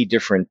many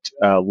different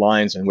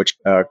lines in which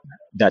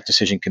that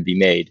decision can be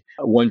made.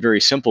 One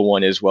very simple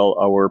one is, well,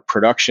 our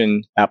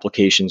production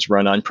applications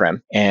run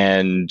on-prem,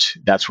 and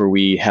that's where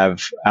we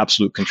have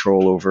absolute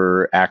control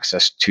over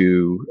access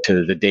to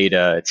the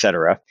data, et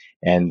cetera.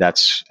 And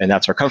that's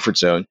our comfort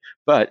zone.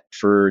 But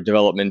for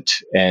development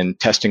and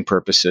testing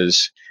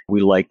purposes,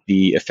 we like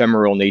the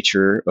ephemeral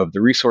nature of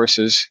the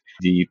resources,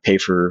 the pay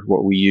for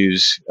what we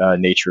use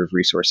nature of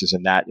resources,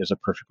 and that is a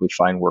perfectly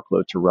fine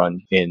workload to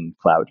run in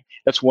cloud.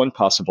 That's one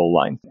possible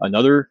line.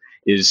 Another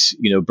is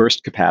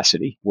burst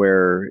capacity,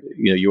 where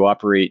you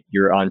operate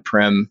your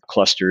on-prem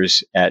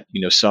clusters at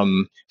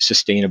some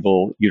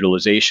sustainable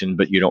utilization,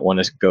 but you don't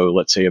want to go,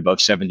 let's say, above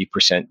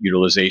 70%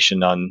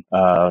 utilization on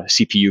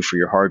CPU for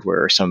your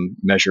hardware or some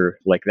measure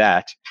like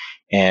that.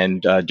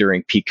 And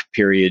during peak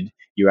period,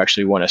 you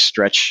actually want to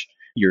stretch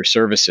your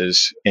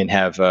services and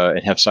have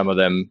some of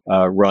them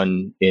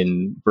run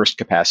in burst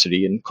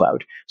capacity in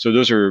cloud. So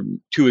those are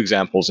two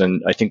examples,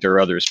 and I think there are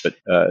others, but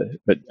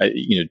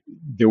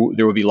there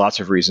will be lots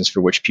of reasons for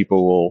which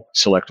people will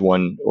select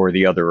one or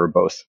the other or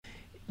both.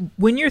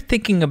 When you're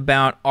thinking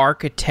about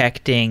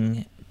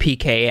architecting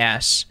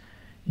PKS,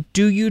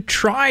 do you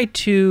try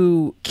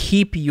to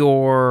keep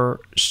your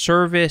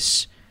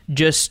service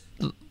just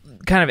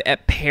kind of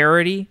at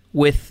parity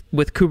with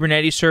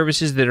Kubernetes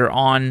services that are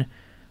on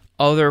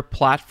other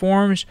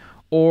platforms,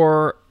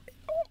 or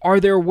are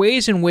there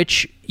ways in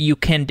which you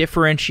can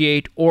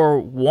differentiate or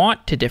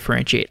want to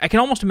differentiate? I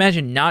can almost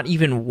imagine not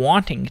even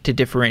wanting to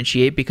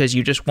differentiate because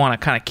you just want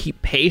to kind of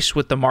keep pace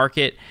with the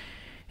market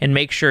and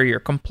make sure you're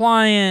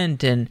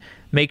compliant and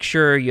make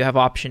sure you have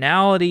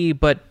optionality.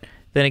 But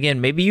then again,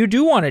 maybe you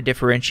do want to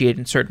differentiate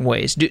in certain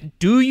ways.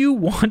 Do you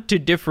want to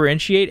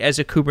differentiate as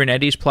a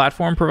Kubernetes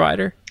platform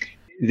provider?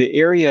 The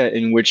area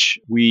in which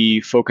we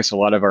focus a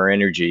lot of our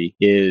energy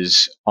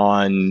is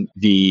on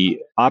the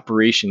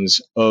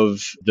operations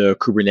of the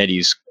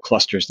Kubernetes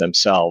clusters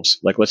themselves.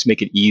 Like, let's make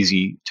it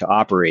easy to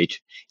operate.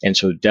 And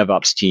so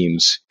DevOps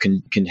teams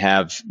can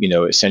have,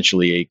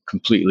 essentially a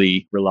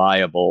completely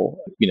reliable,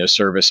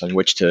 service on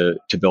which to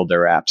build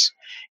their apps.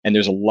 And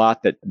there's a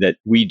lot that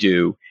we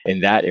do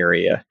in that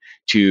area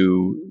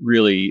to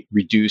really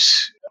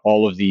reduce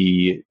all of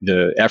the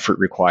effort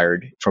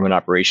required from an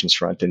operations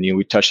front. And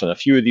we touched on a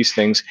few of these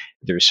things.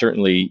 There's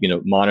certainly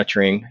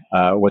monitoring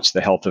what's the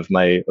health of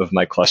my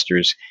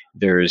clusters.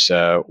 There's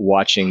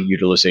watching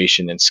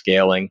utilization and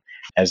scaling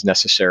as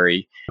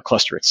necessary. The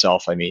cluster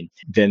itself, I mean.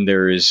 Then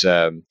there is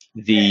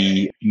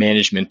the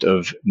management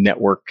of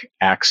network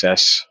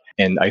access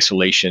and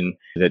isolation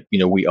that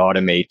we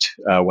automate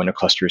when a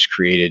cluster is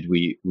created.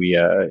 We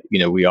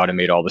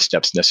automate all the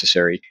steps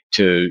necessary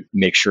to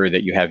make sure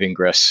that you have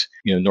ingress,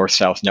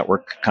 north-south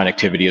network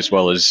connectivity as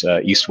well as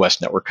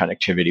east-west network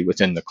connectivity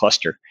within the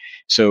cluster.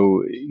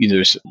 So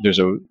there's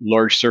a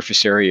large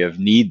surface area of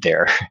need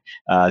there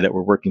that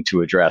we're working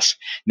to address.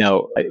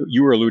 Now,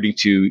 you were alluding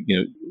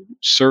to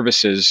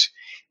services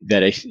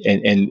that I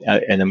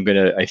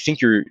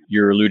think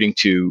you're alluding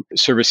to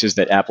services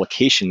that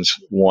applications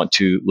want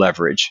to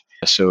leverage.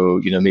 So,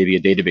 maybe a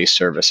database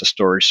service, a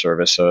storage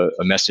service, a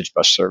message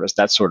bus service,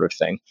 that sort of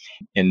thing.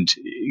 And,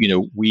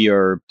 we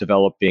are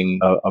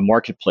developing a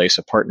marketplace,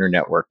 a partner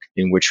network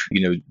in which,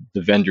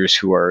 the vendors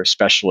who are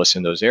specialists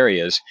in those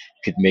areas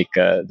could make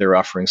their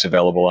offerings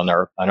available on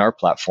our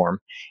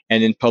platform.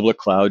 And in public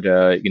cloud,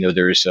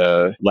 there's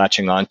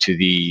latching on to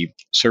the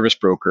service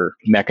broker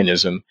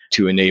mechanism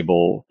to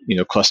enable,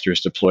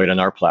 clusters deployed on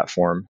our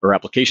platform or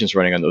applications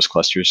running on those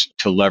clusters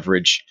to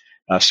leverage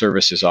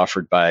services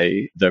offered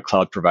by the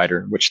cloud provider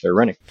in which they're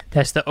running.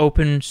 That's the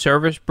Open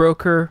Service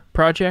Broker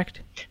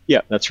project?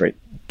 Yeah, that's right.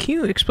 Can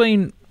you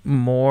explain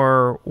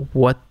more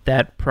what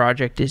that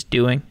project is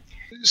doing?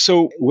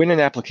 So when an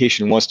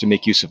application wants to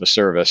make use of a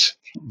service,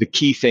 the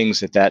key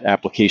things that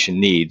application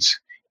needs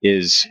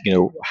is,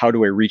 how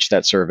do I reach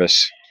that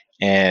service?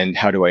 And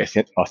how do I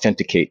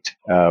authenticate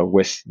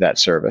with that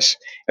service?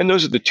 And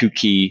those are the two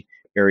key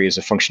areas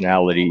of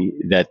functionality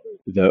that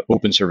the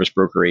Open Service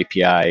Broker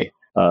API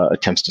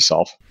attempts to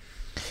solve.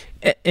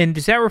 And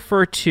does that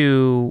refer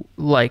to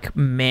like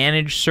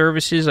managed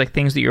services, like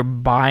things that you're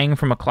buying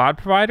from a cloud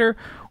provider,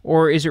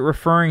 or is it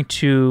referring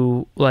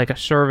to like a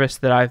service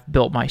that I've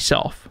built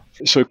myself?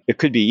 So it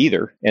could be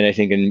either. And I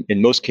think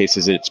in most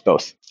cases, it's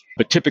both.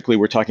 But typically,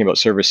 we're talking about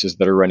services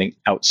that are running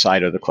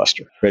outside of the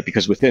cluster, right?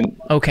 Because within,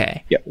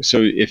 Okay. yeah.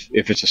 So if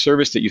it's a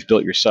service that you've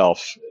built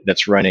yourself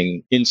that's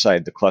running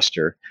inside the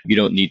cluster, you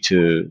don't need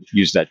to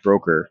use that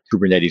broker.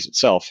 Kubernetes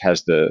itself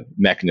has the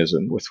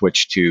mechanism with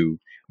which to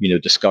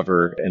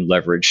discover and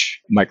leverage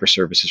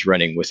microservices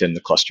running within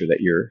the cluster that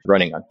you're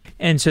running on.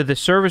 And so the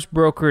service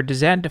broker,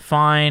 does that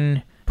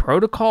define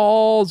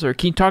protocols, or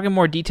can you talk in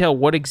more detail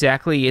what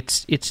exactly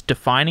it's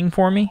defining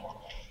for me?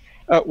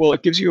 Well,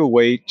 it gives you a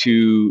way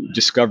to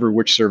discover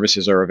which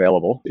services are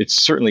available. It's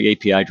certainly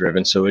API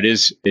driven, so it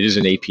is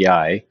an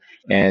API,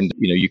 and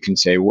you can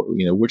say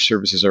which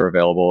services are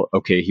available.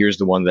 Okay, here's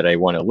the one that I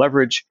want to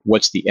leverage.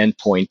 What's the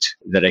endpoint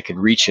that I can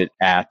reach it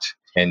at?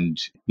 And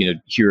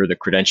here are the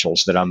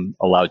credentials that I'm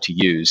allowed to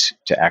use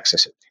to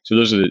access it. So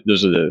those are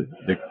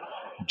the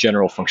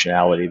general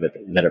functionality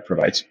that it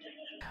provides.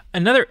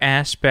 Another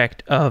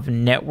aspect of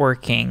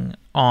networking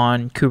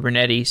on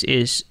Kubernetes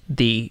is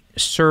the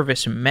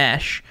service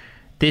mesh.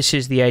 This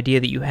is the idea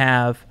that you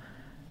have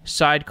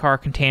sidecar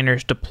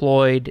containers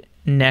deployed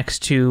next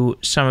to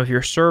some of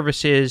your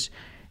services,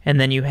 and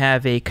then you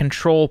have a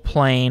control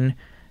plane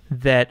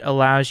that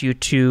allows you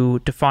to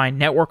define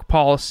network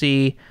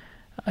policy,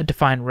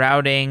 define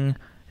routing,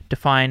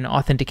 define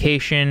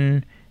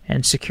authentication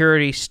and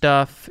security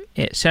stuff.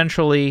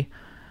 Essentially,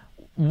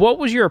 what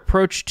was your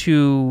approach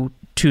to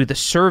the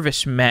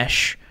service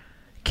mesh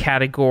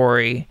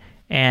category,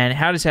 and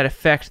how does that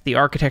affect the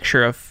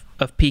architecture of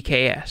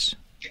PKS?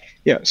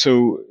 Yeah,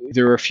 so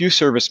there are a few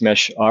service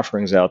mesh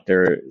offerings out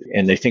there,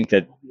 and I think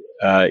that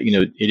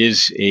it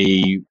is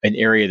an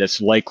area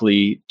that's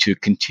likely to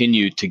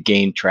continue to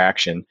gain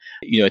traction.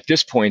 At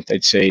this point,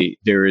 I'd say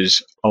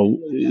there's a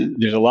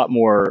lot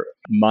more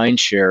mind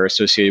share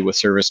associated with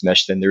service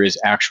mesh than there is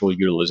actual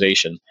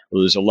utilization.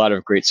 Well, there's a lot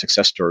of great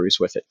success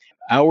stories with it.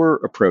 Our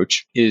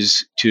approach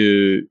is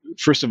to,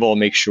 first of all,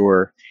 make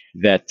sure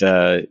that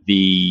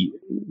the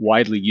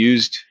widely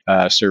used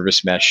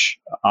service mesh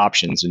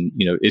options, and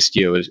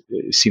Istio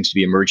seems to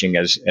be emerging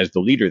as the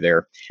leader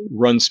there,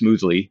 run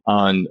smoothly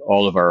on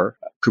all of our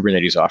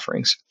Kubernetes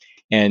offerings.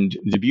 And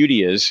the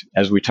beauty is,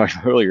 as we talked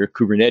about earlier,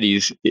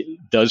 Kubernetes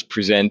does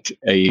present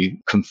a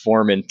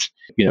conformant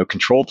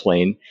control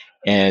plane,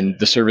 and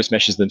the service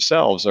meshes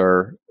themselves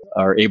are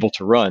able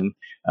to run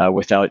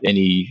without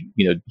any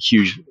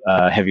huge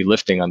heavy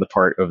lifting on the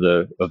part of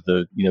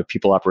the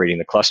people operating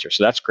the cluster.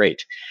 So that's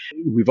great.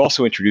 We've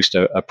also introduced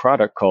a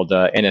product called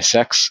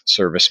NSX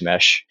Service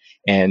Mesh.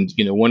 And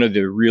one of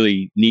the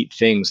really neat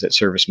things that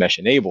Service Mesh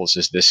enables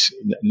is this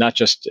not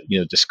just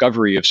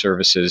discovery of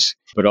services,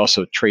 but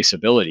also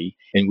traceability.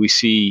 And we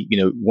see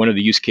one of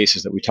the use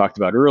cases that we talked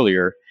about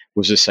earlier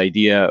was this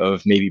idea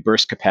of maybe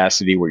burst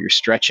capacity where you're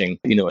stretching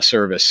a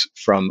service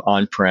from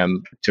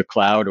on-prem to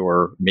cloud,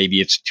 or maybe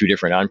it's two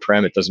different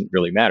on-prem, it doesn't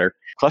really matter,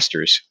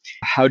 clusters.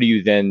 How do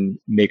you then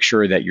make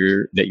sure that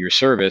your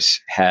service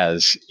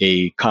has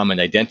a common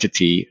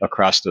identity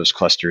across those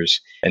clusters,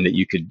 and that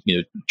you could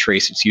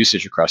trace its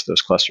usage across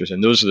those clusters?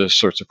 And those are the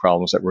sorts of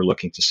problems that we're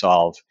looking to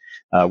solve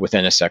with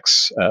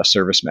NSX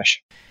Service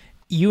Mesh.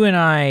 You and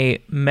I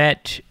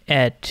met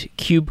at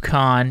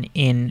KubeCon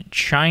in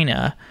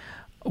China.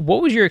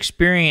 What was your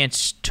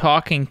experience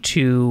talking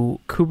to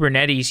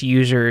Kubernetes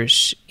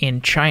users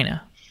in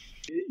China?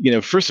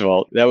 First of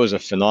all, that was a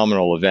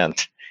phenomenal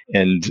event.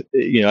 And,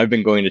 I've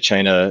been going to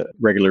China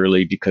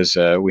regularly because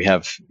we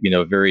have,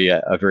 a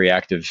very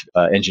active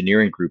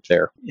engineering group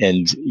there.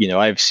 And,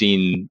 I've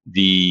seen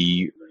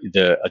the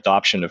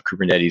adoption of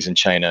Kubernetes in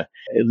China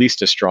at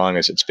least as strong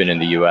as it's been in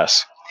the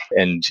US.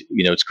 And,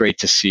 it's great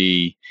to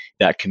see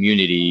that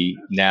community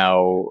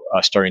now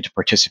starting to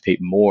participate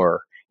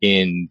more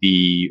in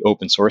the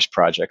open source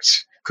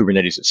projects,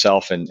 Kubernetes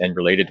itself and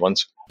related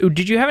ones.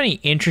 Did you have any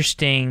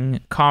interesting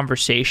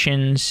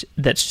conversations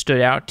that stood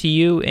out to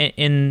you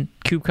in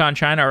KubeCon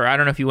China? Or I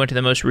don't know if you went to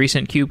the most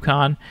recent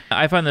KubeCon.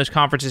 I find those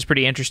conferences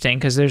pretty interesting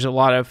because there's a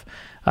lot of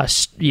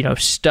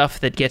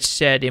stuff that gets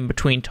said in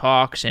between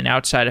talks and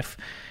outside of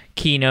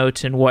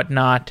keynotes and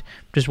whatnot.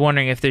 Just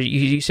wondering if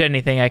you said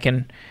anything I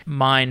can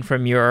mine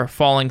from your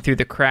falling through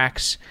the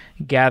cracks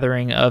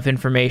gathering of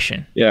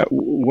information. Yeah,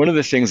 one of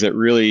the things that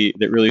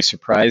really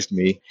surprised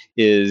me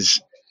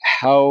is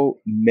how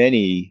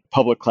many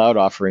public cloud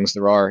offerings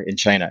there are in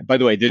China. By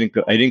the way, I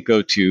didn't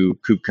go to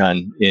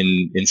KubeCon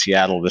in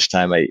Seattle this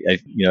time. I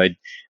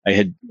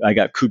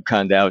got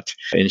KubeConned out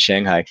in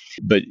Shanghai,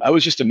 but I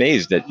was just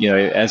amazed that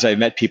as I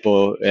met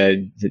people,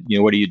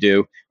 what do you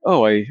do?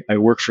 Oh, I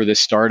work for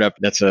this startup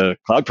that's a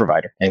cloud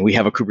provider, and we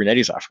have a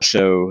Kubernetes offer.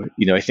 So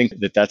I think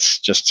that's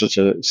just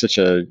such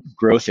a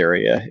growth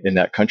area in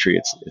that country.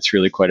 It's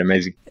really quite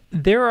amazing.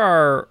 There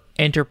are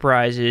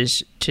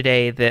enterprises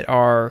today that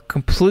are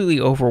completely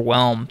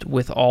overwhelmed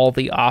with all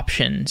the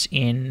options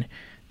in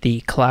the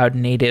cloud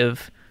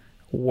native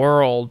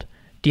world.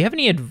 Do you have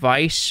any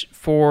advice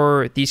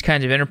for these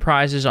kinds of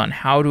enterprises on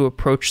how to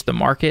approach the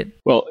market?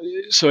 Well,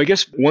 so I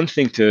guess one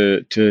thing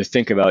to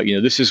think about,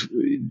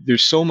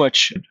 there's so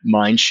much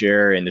mind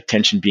share and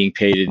attention being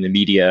paid in the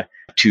media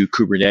to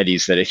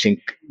Kubernetes that I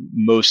think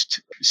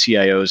most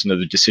CIOs and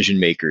other decision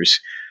makers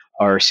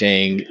are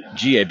saying,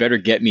 gee, I better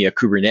get me a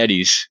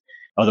Kubernetes.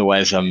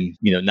 Otherwise, I'm,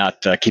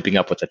 not keeping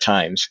up with the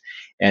times.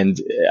 And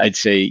I'd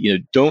say,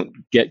 don't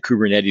get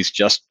Kubernetes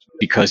just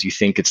because you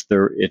think it's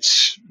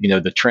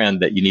the trend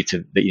that you need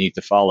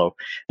to follow.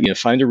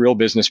 Find a real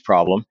business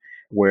problem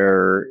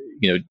where,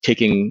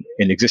 taking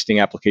an existing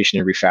application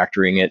and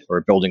refactoring it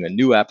or building a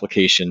new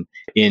application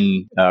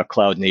in a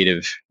cloud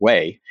native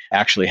way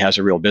actually has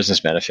a real business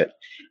benefit,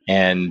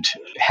 and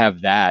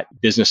have that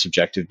business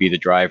objective be the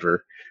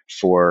driver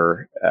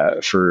for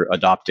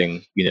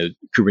adopting,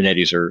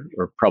 Kubernetes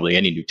or probably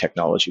any new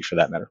technology for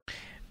that matter.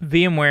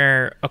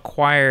 VMware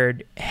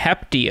acquired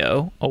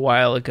Heptio a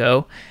while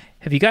ago.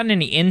 Have you gotten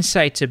any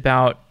insights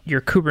about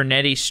your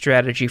Kubernetes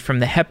strategy from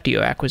the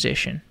Heptio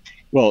acquisition?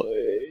 Well,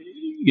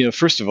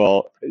 first of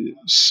all,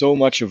 so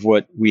much of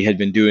what we had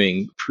been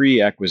doing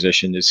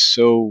pre-acquisition is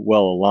so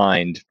well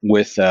aligned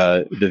with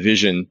the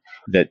vision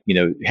that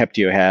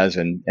Heptio has,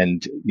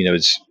 and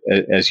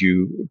as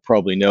you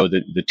probably know,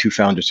 the two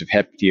founders of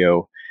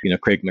Heptio,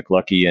 Craig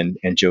McLuckie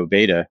and Joe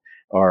Beda,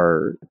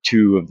 are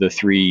two of the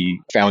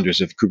three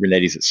founders of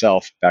Kubernetes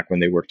itself back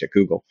when they worked at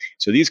Google.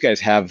 So these guys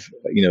have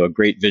a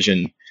great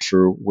vision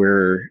for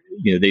where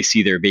they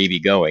see their baby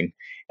going.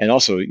 And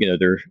also,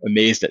 they're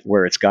amazed at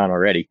where it's gone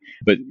already.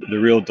 But the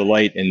real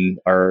delight in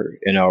our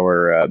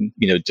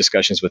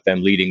discussions with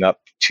them leading up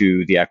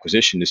to the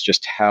acquisition is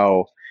just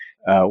how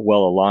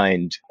well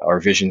aligned our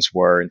visions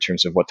were in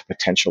terms of what the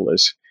potential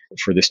is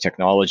for this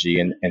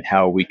technology, and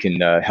how we can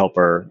help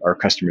our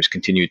customers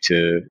continue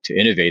to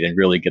innovate and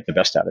really get the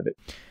best out of it.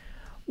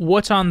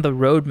 What's on the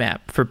roadmap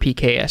for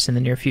PKS in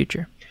the near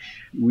future?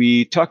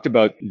 We talked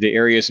about the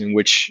areas in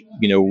which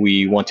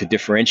we want to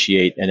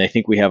differentiate, and I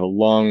think we have a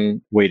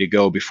long way to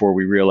go before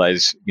we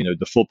realize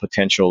the full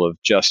potential of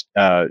just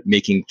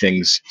making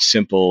things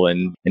simple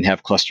and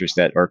have clusters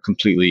that are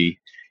completely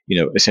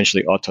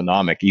essentially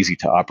autonomic, easy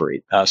to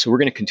operate. So we're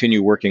going to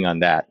continue working on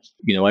that.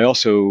 I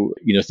also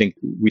think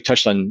we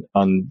touched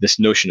on this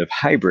notion of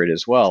hybrid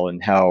as well,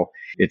 and how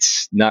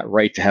it's not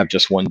right to have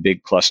just one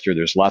big cluster.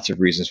 There's lots of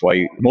reasons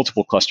why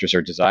multiple clusters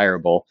are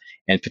desirable,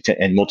 and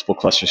multiple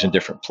clusters in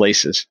different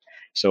places.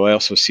 So I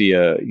also see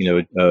a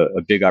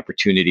big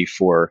opportunity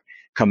for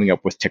coming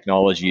up with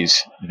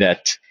technologies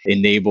that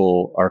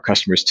enable our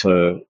customers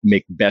to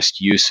make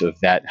best use of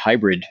that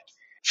hybrid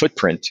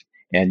footprint.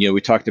 And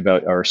we talked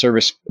about our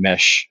service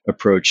mesh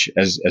approach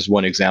as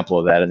one example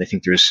of that, and I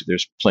think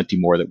there's plenty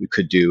more that we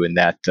could do in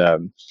that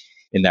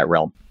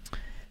realm.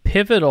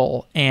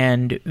 Pivotal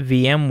and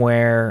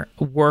VMware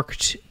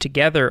worked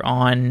together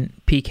on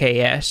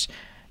PKS,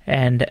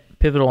 and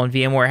Pivotal and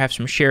VMware have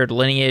some shared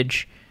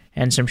lineage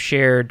and some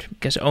shared,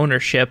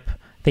 ownership.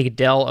 I think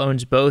Dell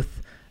owns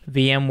both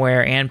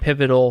VMware and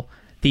Pivotal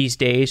these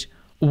days.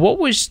 What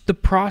was the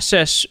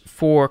process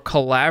for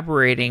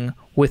collaborating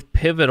with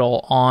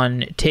Pivotal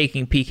on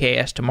taking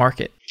PKS to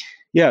market?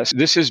 Yes,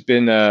 this has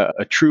been a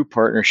true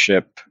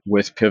partnership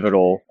with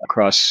Pivotal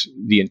across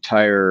the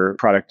entire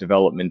product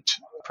development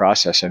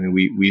process. I mean,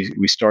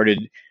 we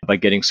started by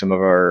getting some of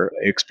our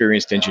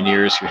experienced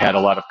engineers who had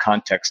a lot of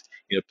context.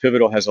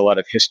 Pivotal has a lot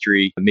of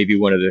history. Maybe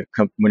one of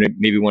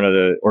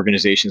the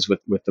organizations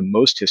with the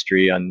most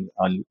history on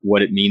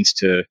what it means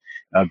to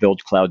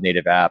build cloud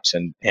native apps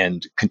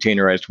and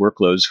containerized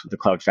workloads with the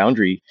Cloud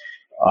Foundry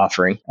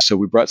offering. So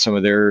we brought some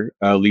of their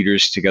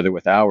leaders together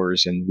with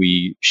ours, and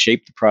we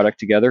shaped the product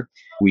together.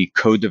 We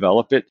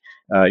co-develop it.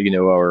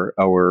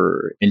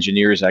 Our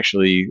engineers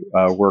actually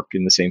work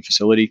in the same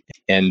facility,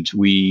 and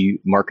we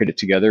market it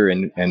together,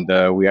 and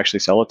we actually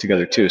sell it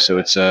together too. So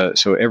it's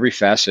so every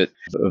facet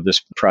of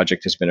this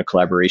project has been a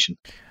collaboration.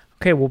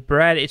 Okay, well,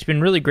 Brad, it's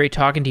been really great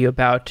talking to you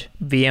about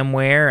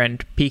VMware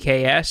and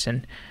PKS,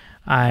 and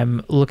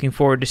I'm looking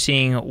forward to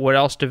seeing what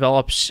else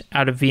develops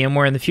out of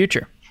VMware in the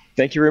future.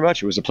 Thank you very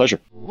much. It was a pleasure.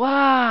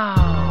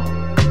 Wow.